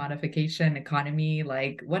 consumption, commodification, economy?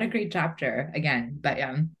 Like, what a great chapter again. But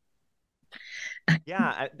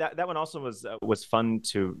that one also was fun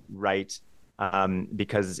to write,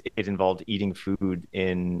 because it involved eating food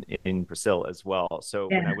in Brazil as well. So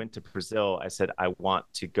when I went to Brazil, I said, I want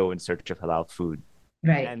to go in search of halal food.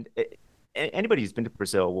 Right. And anybody who's been to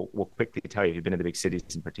Brazil will quickly tell you, if you've been to the big cities,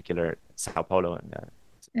 in particular Sao Paulo, and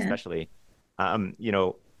especially, you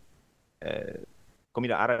know,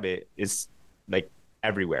 comida árabe is like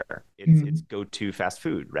everywhere. It's go-to fast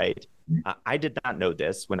food, right? I did not know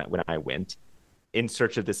this when I went in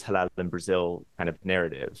search of this halal in Brazil kind of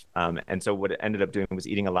narrative. And so what it ended up doing was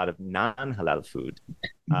eating a lot of non-halal food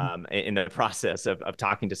in the process of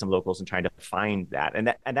talking to some locals and trying to find that.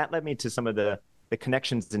 And that led me to some of the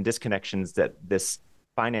connections and disconnections that this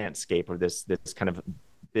finance-scape, or this kind of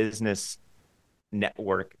business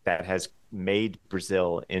network that has made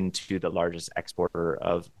Brazil into the largest exporter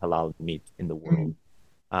of halal meat in the world.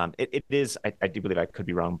 It is, I do believe, I could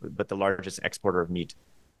be wrong, but the largest exporter of meat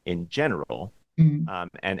in general. And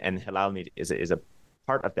halal meat is a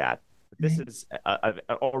part of that. This is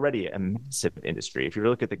already a massive industry. If you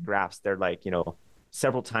look at the graphs, they're like, you know,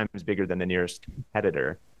 several times bigger than the nearest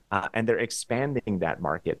competitor. And they're expanding that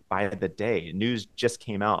market by the day. News just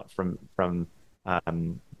came out from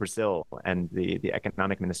Brazil and the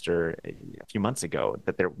economic minister a few months ago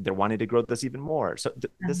that they're wanting to grow this even more. So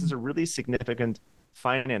this is a really significant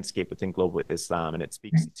finance scape within global Islam, and it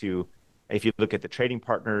speaks to, if you look at the trading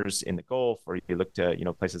partners in the Gulf, or you look to, you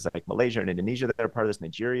know, places like Malaysia and Indonesia that are part of this,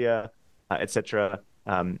 Nigeria, etc.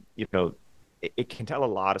 You know, it can tell a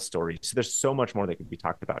lot of stories. So there's so much more that could be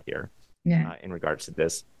talked about here in regards to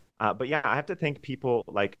this. But yeah, I have to thank people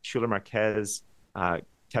like Schuler Marquez,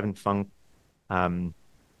 Kevin Funk, and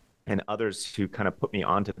others who kind of put me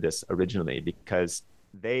onto this originally, because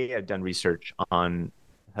they had done research on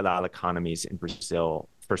halal economies in Brazil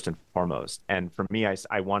first and foremost. And for me,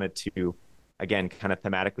 I wanted to, again, kind of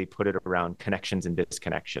thematically put it around connections and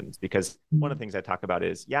disconnections, because one of the things I talk about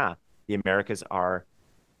is, the Americas are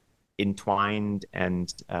entwined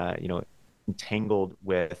and, you know, entangled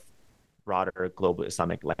with broader global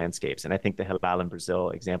Islamic landscapes. And I think the halal in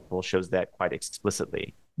Brazil example shows that quite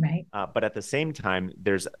explicitly. Right. But at the same time,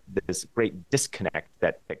 there's this great disconnect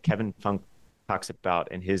that Kevin Funk talks about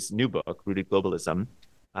in his new book, Rooted Globalism,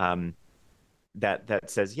 that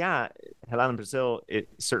says, halal in Brazil, it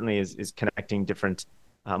certainly is connecting different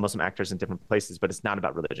Muslim actors in different places, but it's not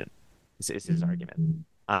about religion. Is his argument.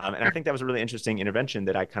 And I think that was a really interesting intervention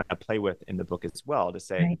that I kind of play with in the book as well, to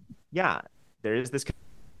say, there is this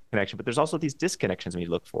connection, but there's also these disconnections we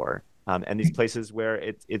look for, and these places where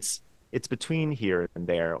it's between here and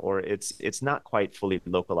there, or it's not quite fully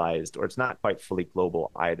localized, or it's not quite fully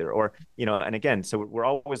global either, or, you know. And again, so we're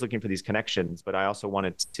always looking for these connections, but I also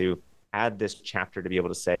wanted to add this chapter to be able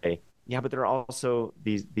to say, but there are also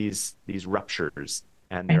these ruptures,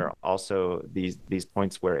 and there are also these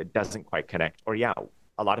points where it doesn't quite connect, or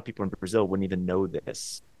a lot of people in Brazil wouldn't even know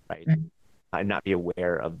this, right? And not be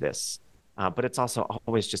aware of this. But it's also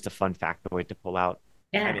always just a fun factoid to pull out.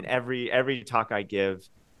 I mean, every talk I give,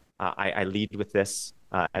 I lead with this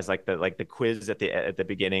as like the quiz at the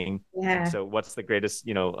beginning. So what's the greatest,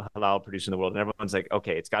 you know, halal producer in the world? And everyone's like,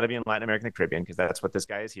 okay, it's got to be in Latin America and the Caribbean, because that's what this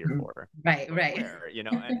guy is here for. Right. Where, you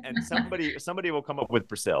know, and somebody will come up with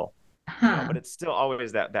Brazil, you know, but it's still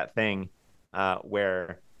always that thing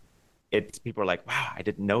where people are like, wow, I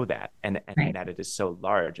didn't know that, and that it is so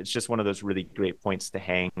large. It's just one of those really great points to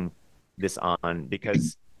hang this on,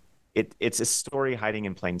 because it's a story hiding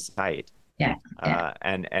in plain sight.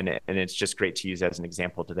 And it's just great to use as an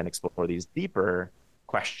example to then explore these deeper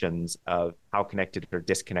questions of how connected or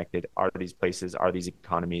disconnected are these places, are these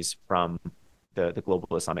economies from the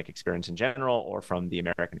global Islamic experience in general, or from the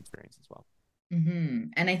American experience as well.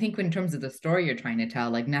 And I think in terms of the story you're trying to tell,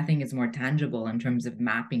 like, nothing is more tangible in terms of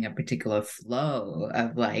mapping a particular flow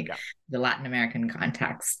of the Latin American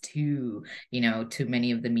context to, you know, to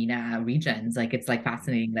many of the MENA regions. Like, it's like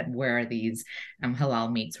fascinating that where are these halal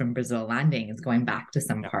meats from Brazil landing is going back to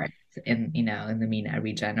some parts in, you know, in the MENA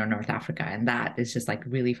region or North Africa. And that is just like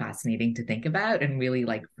really fascinating to think about, and really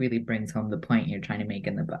brings home the point you're trying to make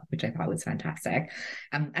in the book, which I thought was fantastic.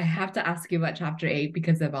 I have to ask you about chapter 8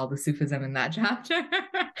 because of all the Sufism in that chapter.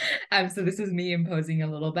 So this is me imposing a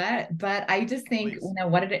little bit, but I just think, you know,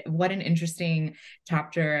 what an interesting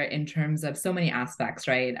chapter in terms of so many aspects,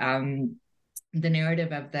 right? The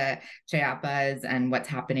narrative of the Chiapas and what's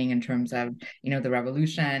happening in terms of, you know, the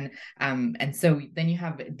revolution. And so then you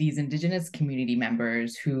have these indigenous community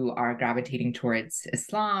members who are gravitating towards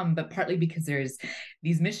Islam, but partly because there's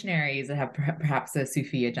these missionaries that have perhaps a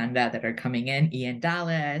Sufi agenda that are coming in, Ian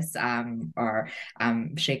Dallas, or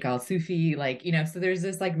Sheikh al-Sufi, like, you know, so there's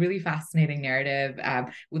this like really fascinating narrative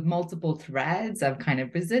with multiple threads of kind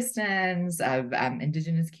of resistance, of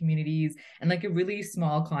indigenous communities, and like a really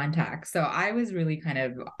small context. So I was was really kind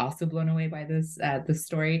of also blown away by this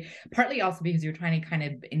story, partly also because you're trying to kind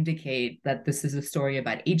of indicate that this is a story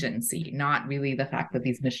about agency, not really the fact that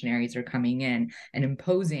these missionaries are coming in and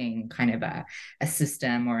imposing kind of a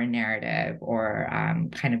system or a narrative or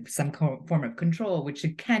kind of some form of control, which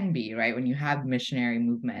it can be, right? When you have missionary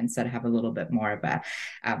movements that have a little bit more of a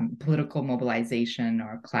political mobilization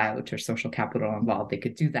or clout or social capital involved, they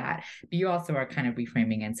could do that. But you also are kind of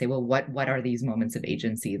reframing and say, well, what are these moments of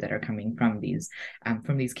agency that are coming from these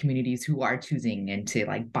communities who are choosing and to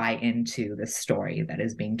like buy into the story that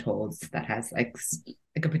is being told that has like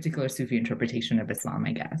a particular Sufi interpretation of Islam,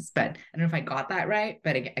 I guess. But I don't know if I got that right.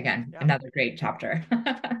 But again, another great chapter.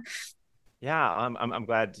 Yeah, I'm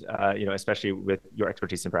glad, especially with your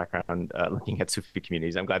expertise and background looking at Sufi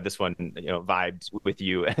communities. I'm glad this one, vibed with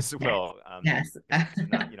you as well. Yes.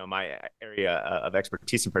 It's not, my area of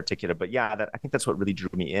expertise in particular, but yeah, I think that's what really drew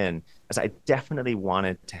me in, as I definitely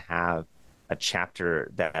wanted to have a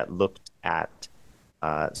chapter that looked at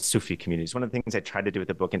Sufi communities. One of the things I tried to do with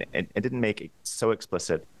the book, and it didn't make it so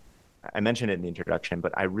explicit, I mentioned it in the introduction,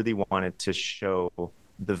 but I really wanted to show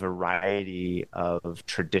the variety of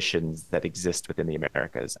traditions that exist within the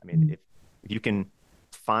Americas. I mean, if you can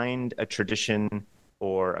find a tradition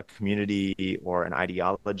or a community or an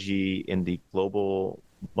ideology in the global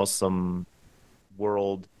Muslim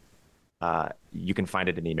world, you can find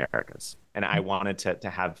it in the Americas. And I wanted to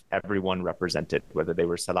have everyone represented, whether they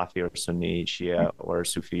were Salafi or Sunni, Shia or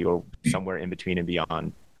Sufi or somewhere in between and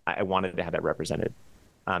beyond. I wanted to have that represented.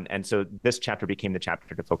 And so this chapter became the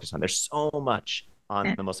chapter to focus on. There's so much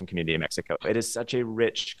on the Muslim community in Mexico. It is such a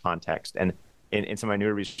rich context. And in some of my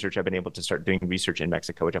newer research, I've been able to start doing research in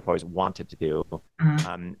Mexico, which I've always wanted to do,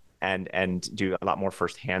 and do a lot more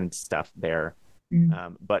firsthand stuff there.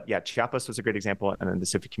 But yeah, Chiapas was a great example. And then the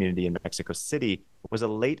Sufi community in Mexico City was a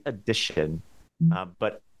late addition.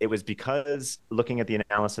 But it was because looking at the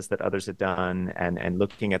analysis that others had done and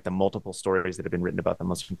looking at the multiple stories that have been written about the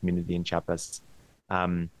Muslim community in Chiapas,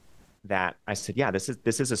 that I said, yeah, this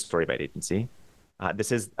is a story about agency.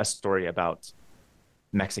 This is a story about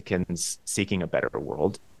Mexicans seeking a better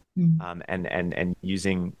world, and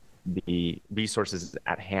using the resources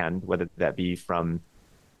at hand, whether that be from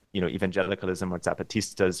evangelicalism or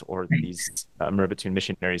Zapatistas or these Murbatun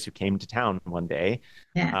missionaries who came to town one day,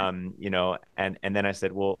 and then I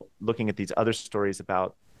said, well, looking at these other stories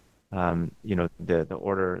about the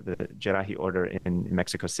order, the Jerahi order in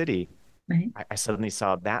Mexico City, I suddenly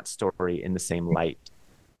saw that story in the same light.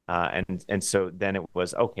 And so then it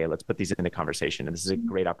was, okay, let's put these into conversation. And this is a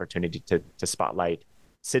great opportunity to spotlight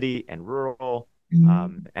city and rural,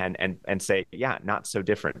 and say, yeah, not so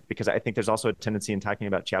different. Because I think there's also a tendency in talking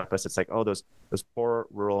about Chiapas, it's like, oh, those poor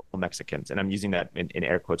rural Mexicans. And I'm using that in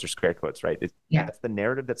air quotes or square quotes, right? That's the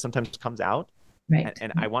narrative that sometimes comes out. Right.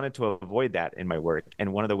 And I wanted to avoid that in my work.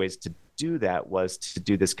 And one of the ways to do that was to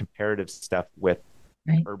do this comparative stuff with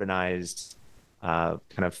urbanized, kind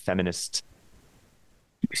of feminist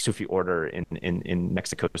Sufi order in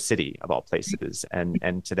Mexico City, of all places,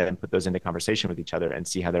 and to then put those into conversation with each other and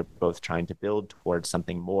see how they're both trying to build towards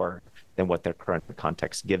something more than what their current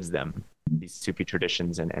context gives them. These Sufi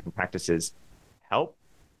traditions and practices help,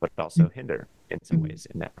 but also hinder in some ways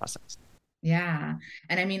in that process. Yeah.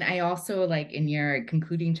 And I mean, I also like in your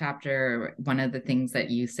concluding chapter, one of the things that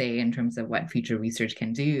you say in terms of what future research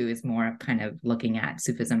can do is more of kind of looking at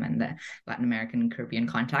Sufism and the Latin American and Caribbean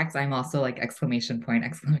context. I'm also like exclamation point,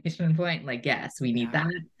 like, yes, we need that.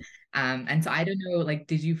 And so I don't know, like,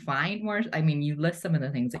 did you find more? I mean, you list some of the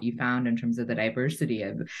things that you found in terms of the diversity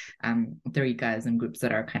of tariqas and groups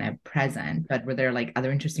that are kind of present, but were there like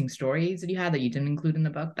other interesting stories that you had that you didn't include in the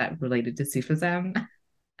book that related to Sufism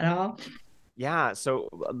at all? Yeah. So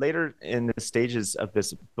later in the stages of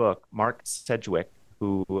this book, Mark Sedgwick,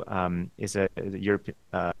 who is a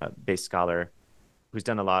Europe-based scholar who's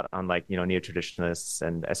done a lot on neo-traditionalists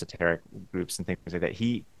and esoteric groups and things like that.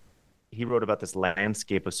 He wrote about this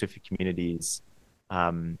landscape of Sufi communities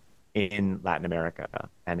in Latin America,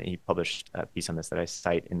 and he published a piece on this that I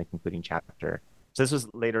cite in the concluding chapter. So this was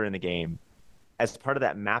later in the game. As part of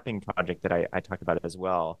that mapping project that I talked about as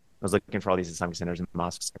well, I was looking for all these Islamic centers and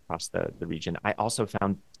mosques across the region. I also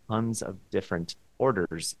found tons of different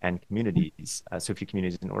orders and communities, Sufi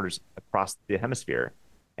communities and orders across the hemisphere.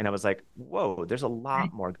 And I was like, whoa, there's a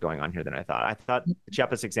lot more going on here than I thought. I thought the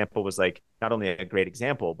Chiapas example was like not only a great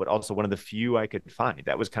example, but also one of the few I could find.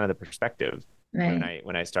 That was kind of the perspective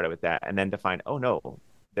when I started with that. And then to find, oh no,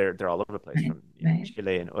 they're all over the place, from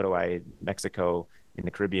Chile and Uruguay, Mexico, in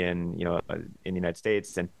the Caribbean, in the United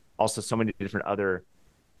States, and also so many different other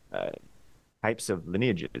types of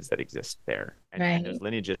lineages that exist there. And those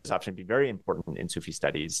lineages often be very important in Sufi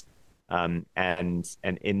studies. And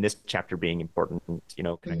in this chapter being important,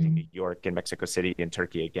 connecting New York and Mexico City and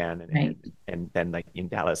Turkey again, and then like in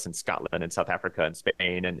Dallas and Scotland and South Africa and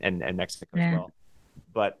Spain and Mexico as well.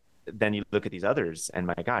 But then you look at these others, and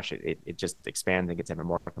my gosh, it just expands and gets ever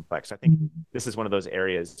more complex. So I think this is one of those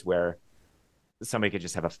areas where somebody could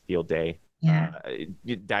just have a field day,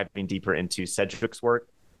 diving deeper into Sedgwick's work,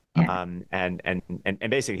 and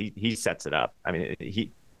basically he sets it up. I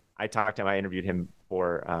mean, I interviewed him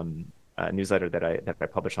for a newsletter that I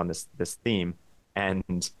published on this theme,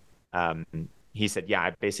 and he said, yeah,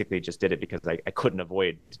 I basically just did it because I couldn't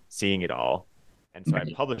avoid seeing it all. And so I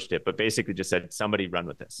published it, but basically just said, somebody run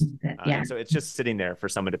with this. And so it's just sitting there for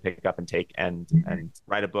someone to pick up and take and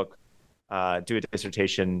write a book, do a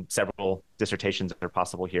dissertation. Several dissertations are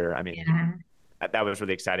possible here. I mean, that was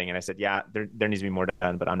really exciting. And I said, yeah, there needs to be more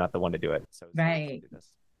done, but I'm not the one to do it. So right.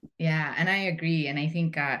 Yeah, and I agree. And I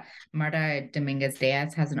think Marta Dominguez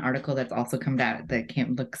Diaz has an article that's also come out that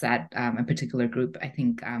looks at a particular group, I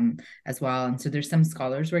think, as well. And so there's some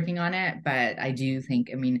scholars working on it. But I do think,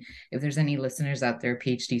 I mean, if there's any listeners out there,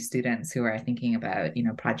 PhD students who are thinking about,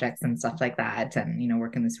 projects and stuff like that and,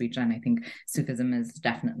 work in this region, I think Sufism is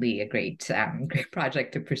definitely a great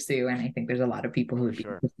project to pursue. And I think there's a lot of people who would be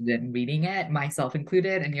interested in reading it, myself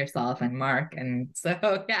included, and yourself and Mark. And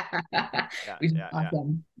so,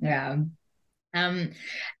 awesome. Yeah. Again,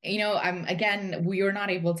 we are not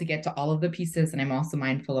able to get to all of the pieces, and I'm also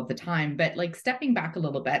mindful of the time, but like stepping back a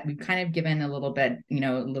little bit, we've kind of given a little bit,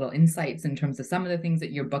 little insights in terms of some of the things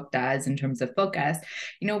that your book does in terms of focus.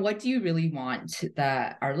 What do you really want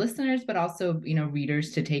our listeners, but also,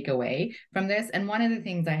 readers to take away from this? And one of the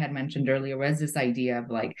things I had mentioned earlier was this idea of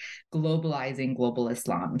like globalizing global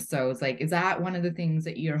Islam. So it's like, is that one of the things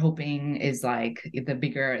that you're hoping is like the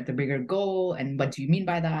bigger goal? And what do you mean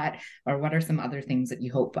by that? Or what are some other things that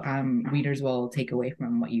you hope readers will take away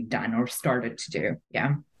from what you've done or started to do?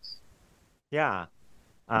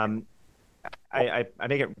 I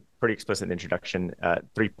make it pretty explicit in the introduction,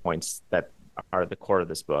 3 points that are the core of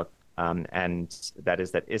this book, and that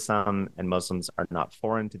is that Islam and Muslims are not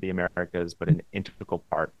foreign to the Americas, but an integral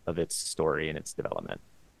part of its story and its development.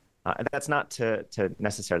 And that's not to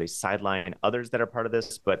necessarily sideline others that are part of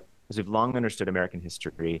this, but as we've long understood American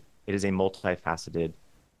history, it is a multifaceted,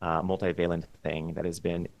 multivalent thing that has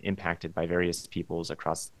been impacted by various peoples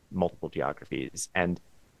across multiple geographies. And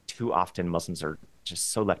too often Muslims are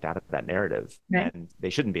just so left out of that narrative, and they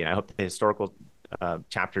shouldn't be. And I hope the historical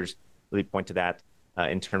chapters really point to that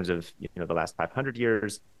in terms of the last 500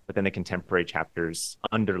 years, but then the contemporary chapters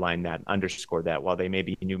underline that, underscore that. While they may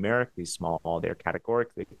be numerically small, they're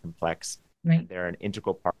categorically complex. And they're an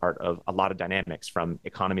integral part of a lot of dynamics, from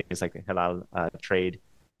economies like the halal trade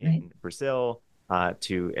in Brazil,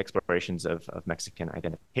 to explorations of Mexican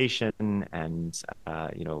identification and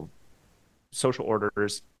social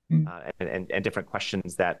orders, and different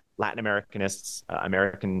questions that Latin Americanists,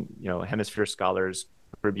 American hemisphere scholars,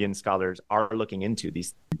 Caribbean scholars are looking into.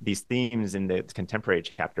 These themes in the contemporary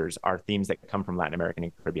chapters are themes that come from Latin American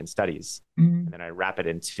and Caribbean studies, and then I wrap it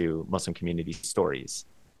into Muslim community stories,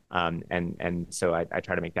 and so I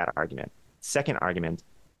try to make that argument. Second argument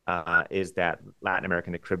is that Latin America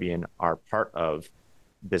and the Caribbean are part of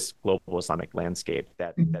this global Islamic landscape,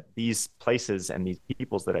 that these places and these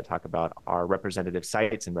peoples that I talk about are representative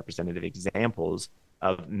sites and representative examples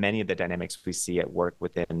of many of the dynamics we see at work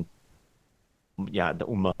within the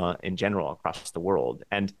Ummah in general across the world.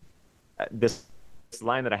 And this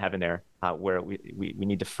line that I have in there where we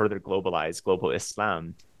need to further globalize global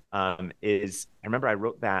Islam is, I remember I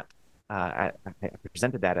wrote that, I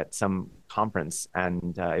presented that at some conference,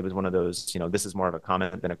 and it was one of those, this is more of a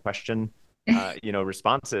comment than a question,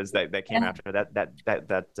 responses that came after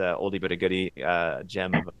that oldie but a goodie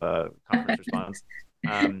gem of a conference response.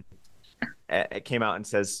 It came out and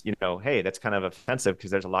says, hey, that's kind of offensive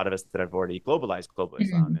because there's a lot of us that have already globalized global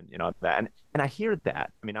Islam, and that, and I hear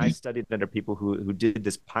that. I mean, I studied under people who did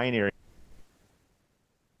this pioneering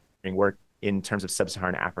work in terms of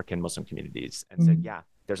sub-Saharan African Muslim communities, and said, yeah,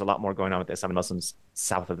 there's a lot more going on with Islamic Muslims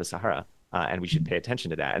south of the Sahara, and we should pay attention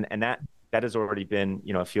to that. And that has already been,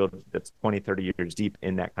 a field that's 20, 30 years deep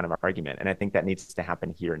in that kind of argument. And I think that needs to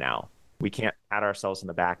happen here now. We can't pat ourselves in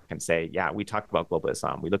the back and say, yeah, we talked about global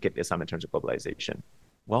Islam. We look at Islam in terms of globalization.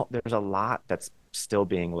 Well, there's a lot that's still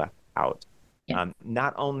being left out.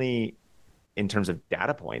 Not only in terms of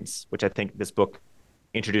data points, which I think this book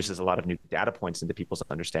introduces a lot of new data points into people's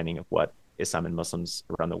understanding of what Islam and Muslims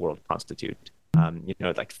around the world constitute.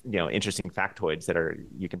 Interesting factoids that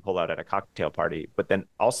you can pull out at a cocktail party, but then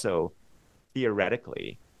also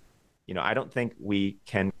theoretically, I don't think we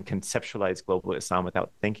can conceptualize global Islam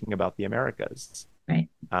without thinking about the Americas. Right.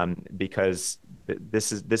 because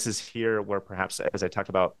this is here where perhaps, as I talked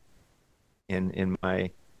about in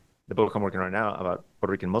the book I'm working on now about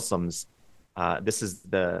Puerto Rican Muslims, this is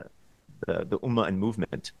the Ummah and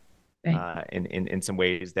movement, Right. in some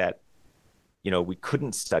ways that we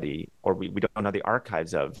couldn't study, or we don't have the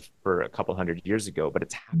archives of for a couple hundred years ago, but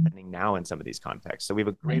it's happening now in some of these contexts. So we have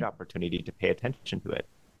a great opportunity to pay attention to it,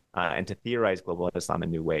 and to theorize global Islam in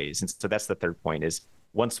new ways. And so that's the third point: is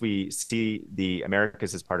once we see the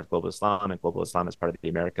Americas as part of global Islam and global Islam as part of the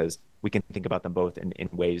Americas, we can think about them both in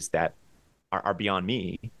ways that are beyond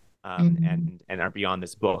me, and are beyond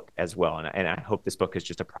this book as well. And I hope this book is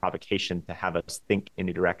just a provocation to have us think in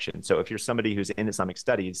new direction. So if you're somebody who's in Islamic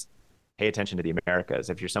studies, pay attention to the Americas.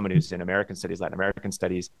 If you're somebody who's in American studies, Latin American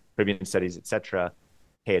studies, Caribbean studies, etc.,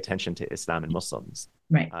 pay attention to Islam and Muslims.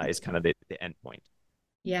 Right. Is kind of the end point.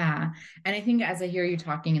 Yeah. And I think as I hear you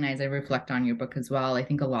talking and as I reflect on your book as well, I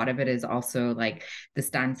think a lot of it is also like the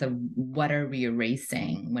stance of what are we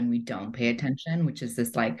erasing when we don't pay attention, which is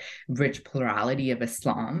this like rich plurality of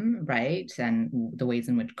Islam, right? And the ways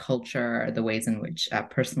in which culture, the ways in which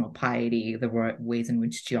personal piety, the ways in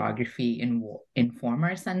which geography inform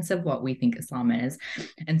our sense of what we think Islam is.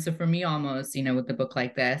 And so for me, almost, with a book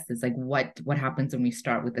like this, it's like what happens when we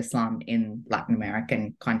start with Islam in Latin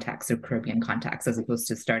American context or Caribbean context, as opposed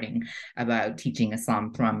to starting about teaching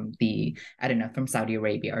Islam from from Saudi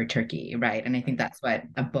Arabia or Turkey, right? And I think that's what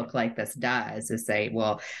a book like this does, is say,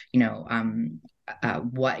 well,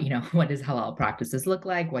 what does halal practices look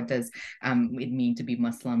like? What does it mean to be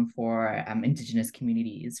Muslim for indigenous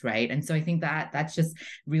communities, right? And so I think that's just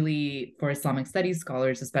really, for Islamic studies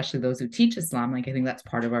scholars, especially those who teach Islam, like I think that's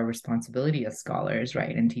part of our responsibility as scholars,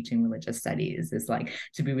 right? And teaching religious studies is like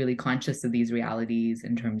to be really conscious of these realities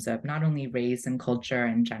in terms of not only race and culture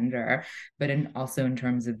and gender, but also in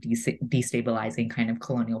terms of destabilizing kind of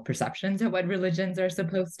colonial perceptions of what religions are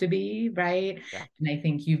supposed to be, right? Yeah. And I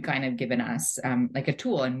think you've kind of given us like a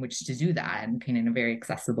tool in which to do that, and kind of in a very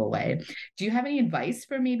accessible way. Do you have any advice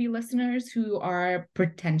for maybe listeners who are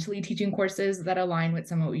potentially teaching courses that align with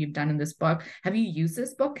some of what you've done in this book? Have you used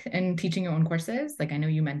this book in teaching your own courses? Like I know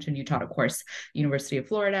you mentioned you taught a course, University of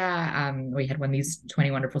Florida, where you had one of these 20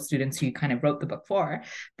 wonderful students who you kind of wrote the book for,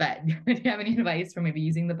 but do you have any advice for maybe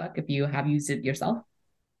using the book if you have used it yourself?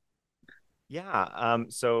 Yeah.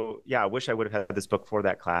 I wish I would have had this book for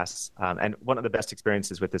that class. And one of the best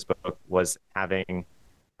experiences with this book was having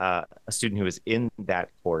a student who was in that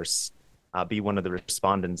course be one of the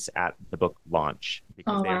respondents at the book launch,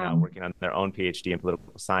 because they are now working on their own PhD in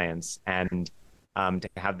political science. And to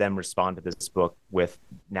have them respond to this book with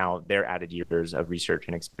now their added years of research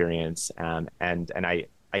and experience. And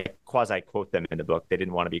I quasi quote them in the book. They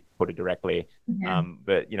didn't want to be quoted directly,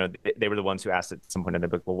 but they were the ones who asked at some point in the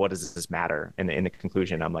book, well, what does this matter? And in the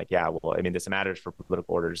conclusion, I'm like, yeah, well, I mean, this matters for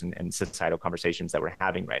political orders and societal conversations that we're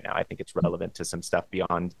having right now. I think it's relevant to some stuff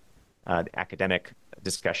beyond the academic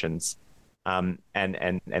discussions. And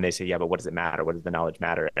they say, yeah, but what does it matter? What does the knowledge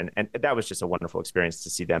matter? And that was just a wonderful experience to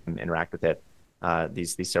see them interact with it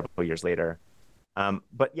these several years later.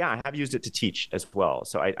 But yeah, I have used it to teach as well.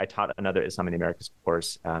 So I taught another Islam in the Americas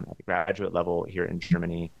course at the graduate level here in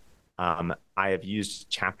Germany. I have used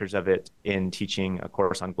chapters of it in teaching a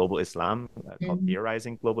course on global Islam called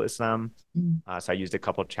Theorizing Global Islam. So I used a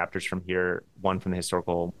couple of chapters from here, one from the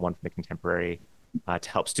historical, one from the contemporary, to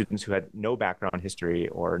help students who had no background history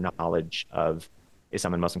or knowledge of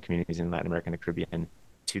Islam and Muslim communities in Latin America and the Caribbean,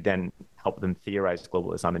 to then help them theorize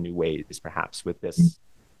global Islam in new ways, perhaps with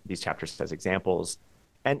these chapters as examples.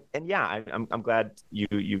 And yeah, I'm glad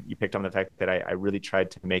you picked on the fact that I really tried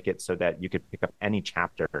to make it so that you could pick up any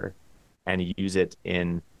chapter and use it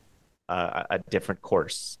in a different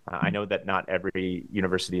course. I know that not every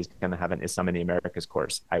university is going to have an Islam in the Americas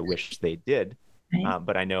course. I wish they did,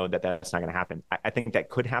 but I know that that's not going to happen. I think that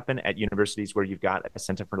could happen at universities where you've got a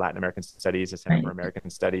Center for Latin American Studies, a Center for American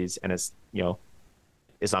Studies, and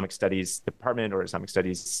Islamic Studies department or Islamic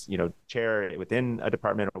Studies, chair within a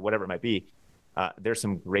department or whatever it might be. There's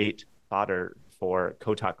some great fodder for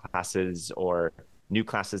co-taught classes or new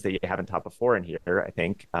classes that you haven't taught before in here, I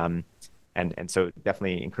think. And so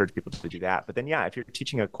definitely encourage people to do that. But then, yeah, if you're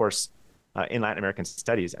teaching a course in Latin American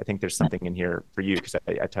Studies, I think there's something in here for you, because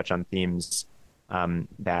I touch on themes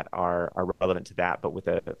that are relevant to that,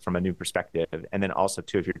 but from a new perspective. And then also,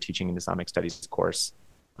 too, if you're teaching an Islamic Studies course,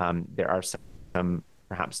 there are some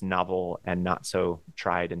perhaps novel and not so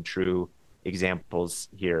tried and true examples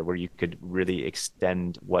here where you could really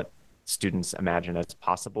extend what students imagine as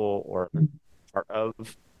possible or part of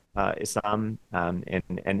Islam,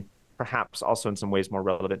 and perhaps also in some ways more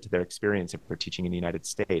relevant to their experience if we're teaching in the United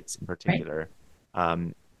States in particular.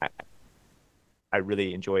 I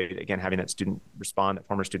really enjoyed, again, having that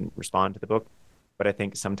former student respond to the book. But I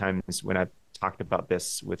think sometimes when I've talked about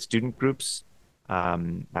this with student groups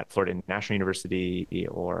at Florida International University,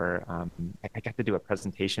 or I got to do a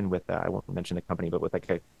presentation with, I won't mention the company, but with like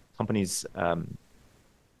a company's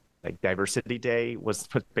like diversity day was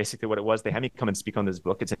basically what it was. They had me come and speak on this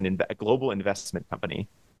book. It's a global investment company.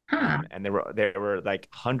 And there were like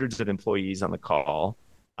hundreds of employees on the call.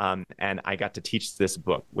 And I got to teach this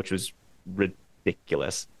book, which was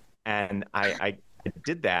ridiculous. And I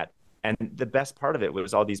did that. And the best part of it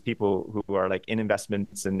was all these people who are like in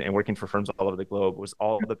investments and working for firms all over the globe was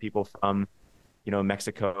all the people from,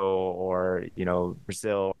 Mexico or,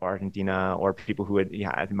 Brazil or Argentina, or people who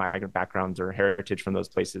had migrant backgrounds or heritage from those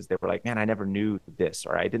places. They were like, man, I never knew this,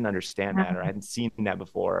 or I didn't understand that, or I hadn't seen that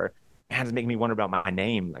before. Man, it's making me wonder about my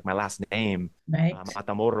name, like my last name, Right.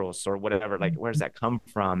 Matamoros or whatever. Like, where does that come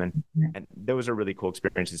from? And those are really cool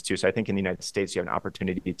experiences too. So I think in the United States, you have an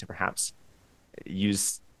opportunity to perhaps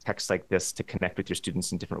use texts like this to connect with your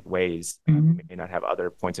students in different ways. Who may not have other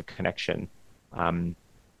points of connection from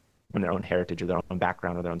their own heritage or their own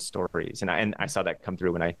background or their own stories. And I saw that come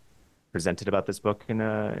through when I presented about this book in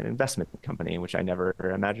an investment company, which I never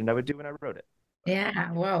imagined I would do when I wrote it.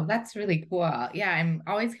 Yeah, wow, that's really cool. Yeah, I'm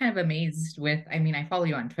always kind of amazed with, I follow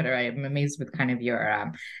you on Twitter. I'm amazed with kind of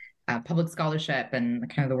your public scholarship and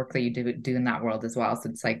kind of the work that you do in that world as well. So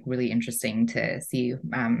it's like really interesting to see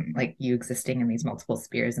like you existing in these multiple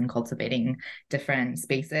spheres and cultivating different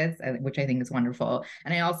spaces, which I think is wonderful.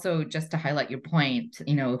 And I also, just to highlight your point,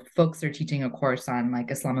 folks are teaching a course on like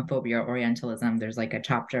Islamophobia or Orientalism. There's like a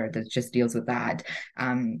chapter that just deals with that.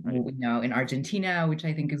 In Argentina, which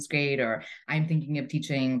I think is great, or I'm thinking of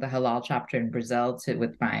teaching the halal chapter in Brazil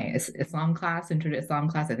with my Islam class, intro to Islam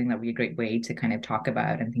class. I think that would be a great way to kind of talk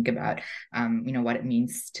about and think about what it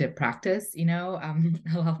means to practice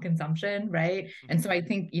halal consumption, right? And so I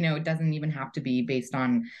think it doesn't even have to be based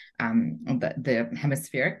on the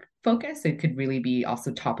hemispheric focus. It could really be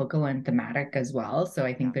also topical and thematic as well. So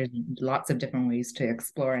I think there's lots of different ways to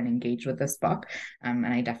explore and engage with this book, and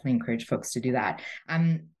I definitely encourage folks to do that.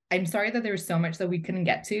 I'm sorry that there was so much that we couldn't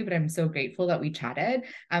get to, but I'm so grateful that we chatted.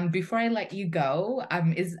 Before I let you go,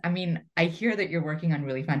 I hear that you're working on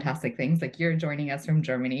really fantastic things. Like you're joining us from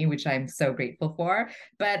Germany, which I'm so grateful for.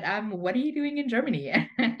 But what are you doing in Germany?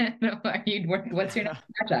 What's your next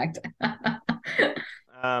project?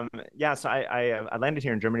 So I landed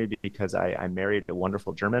here in Germany because I married a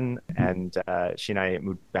wonderful German, and she and I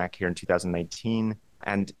moved back here in 2019.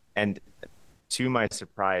 And to my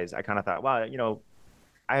surprise, I kind of thought, wow,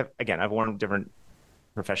 I've worn different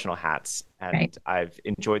professional hats, and right. I've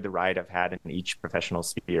enjoyed the ride I've had in each professional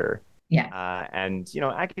sphere. Yeah.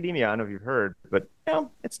 Academia, I don't know if you've heard, but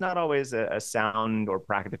it's not always a sound or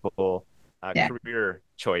practical career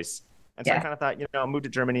choice. And so I kind of thought, I'll move to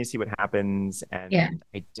Germany, see what happens. And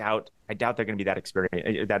I doubt they're going to be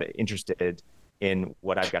that interested in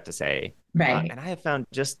what I've got to say. Right. And I have found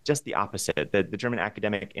just the opposite. The German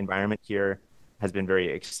academic environment here has been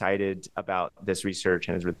very excited about this research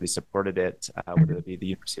and has really supported it, whether it be the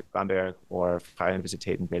University of Bamberg or Freie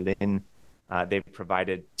Universität in Berlin. They've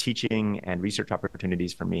provided teaching and research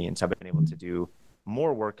opportunities for me, and so I've been able to do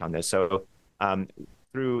more work on this. So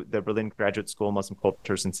through the Berlin Graduate School, Muslim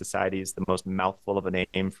Cultures and Societies, the most mouthful of a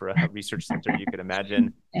name for a research center you could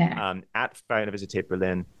imagine, at Freie Universität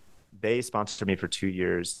Berlin, they sponsored me for 2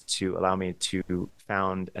 years to allow me to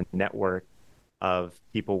found a network of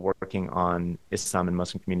people working on Islam and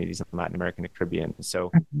Muslim communities in Latin America and the Caribbean.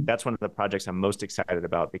 So that's one of the projects I'm most excited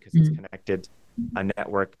about, because it's connected a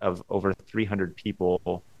network of over 300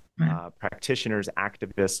 people, practitioners,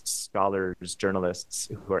 activists, scholars, journalists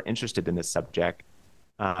who are interested in this subject.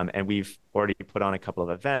 And we've already put on a couple of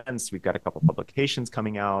events. We've got a couple of publications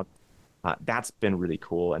coming out. That's been really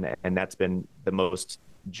cool. And that's been the most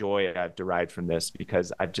joy I've derived from this,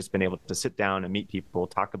 because I've just been able to sit down and meet people,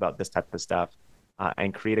 talk about this type of stuff,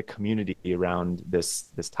 and create a community around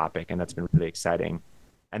this topic. And that's been really exciting.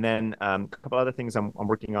 And then a couple other things I'm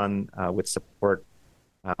working on with support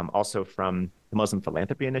also from the Muslim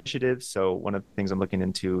Philanthropy Initiative. So one of the things I'm looking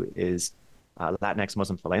into is Latinx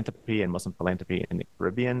Muslim philanthropy and Muslim philanthropy in the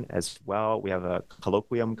Caribbean as well. We have a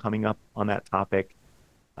colloquium coming up on that topic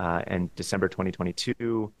in December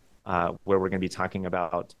 2022, where we're going to be talking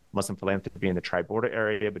about Muslim philanthropy in the tri-border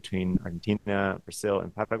area between Argentina, Brazil,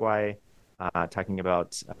 and Paraguay, talking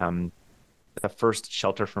about the first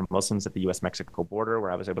shelter for Muslims at the U.S.-Mexico border,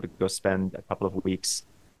 where I was able to go spend a couple of weeks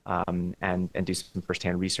and do some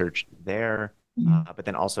firsthand research there. But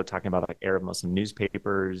then also talking about like Arab Muslim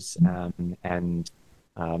newspapers and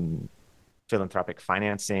philanthropic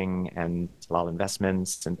financing and halal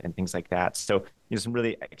investments and things like that. So, some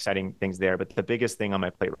really exciting things there. But the biggest thing on my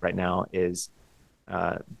plate right now is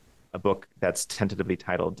a book that's tentatively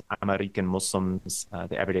titled American Muslims,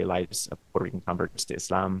 The Everyday Lives of Puerto Rican Converts to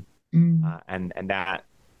Islam. And that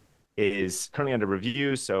is currently under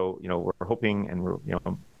review. So, we're hoping, and we're,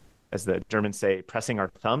 as the Germans say, pressing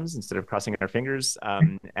our thumbs instead of crossing our fingers.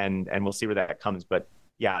 And we'll see where that comes. But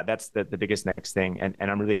yeah, that's the biggest next thing. And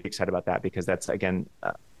I'm really excited about that because that's, again,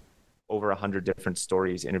 over 100 different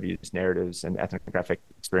stories, interviews, narratives, and ethnographic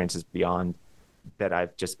experiences beyond that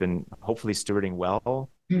I've just been hopefully stewarding well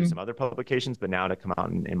through some other publications, but now to come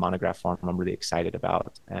out in monograph form, I'm really excited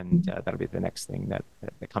about. And that'll be the next thing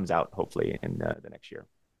that comes out hopefully in the next year.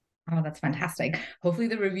 Oh, that's fantastic. Hopefully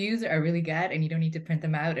the reviews are really good and you don't need to print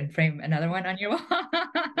them out and frame another one on your wall.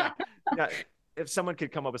 Yeah. If someone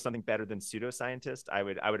could come up with something better than pseudoscientist, I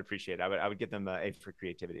would appreciate it. I would give them A for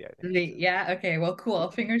creativity, I think. Yeah. Okay. Well, cool.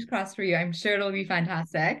 Fingers crossed for you. I'm sure it'll be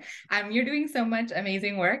fantastic. You're doing so much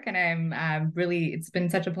amazing work, and I'm really. It's been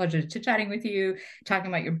such a pleasure chit chatting with you, talking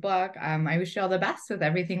about your book. I wish you all the best with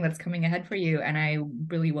everything that's coming ahead for you, and I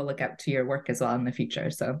really will look up to your work as well in the future.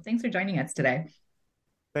 So, thanks for joining us today.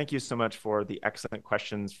 Thank you so much for the excellent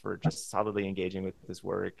questions, for just solidly engaging with this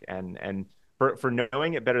work, and for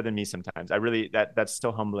knowing it better than me sometimes. I really, that's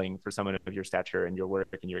so humbling for someone of your stature and your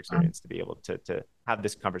work and your experience to be able to have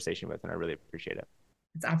this conversation with, and I really appreciate it.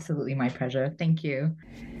 It's absolutely my pleasure. Thank you.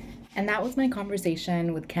 And that was my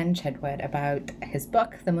conversation with Ken Chedwood about his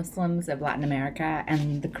book, The Muslims of Latin America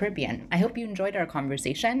and the Caribbean. I hope you enjoyed our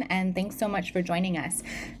conversation, and thanks so much for joining us.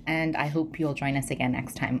 And I hope you'll join us again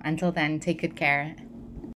next time. Until then, take good care.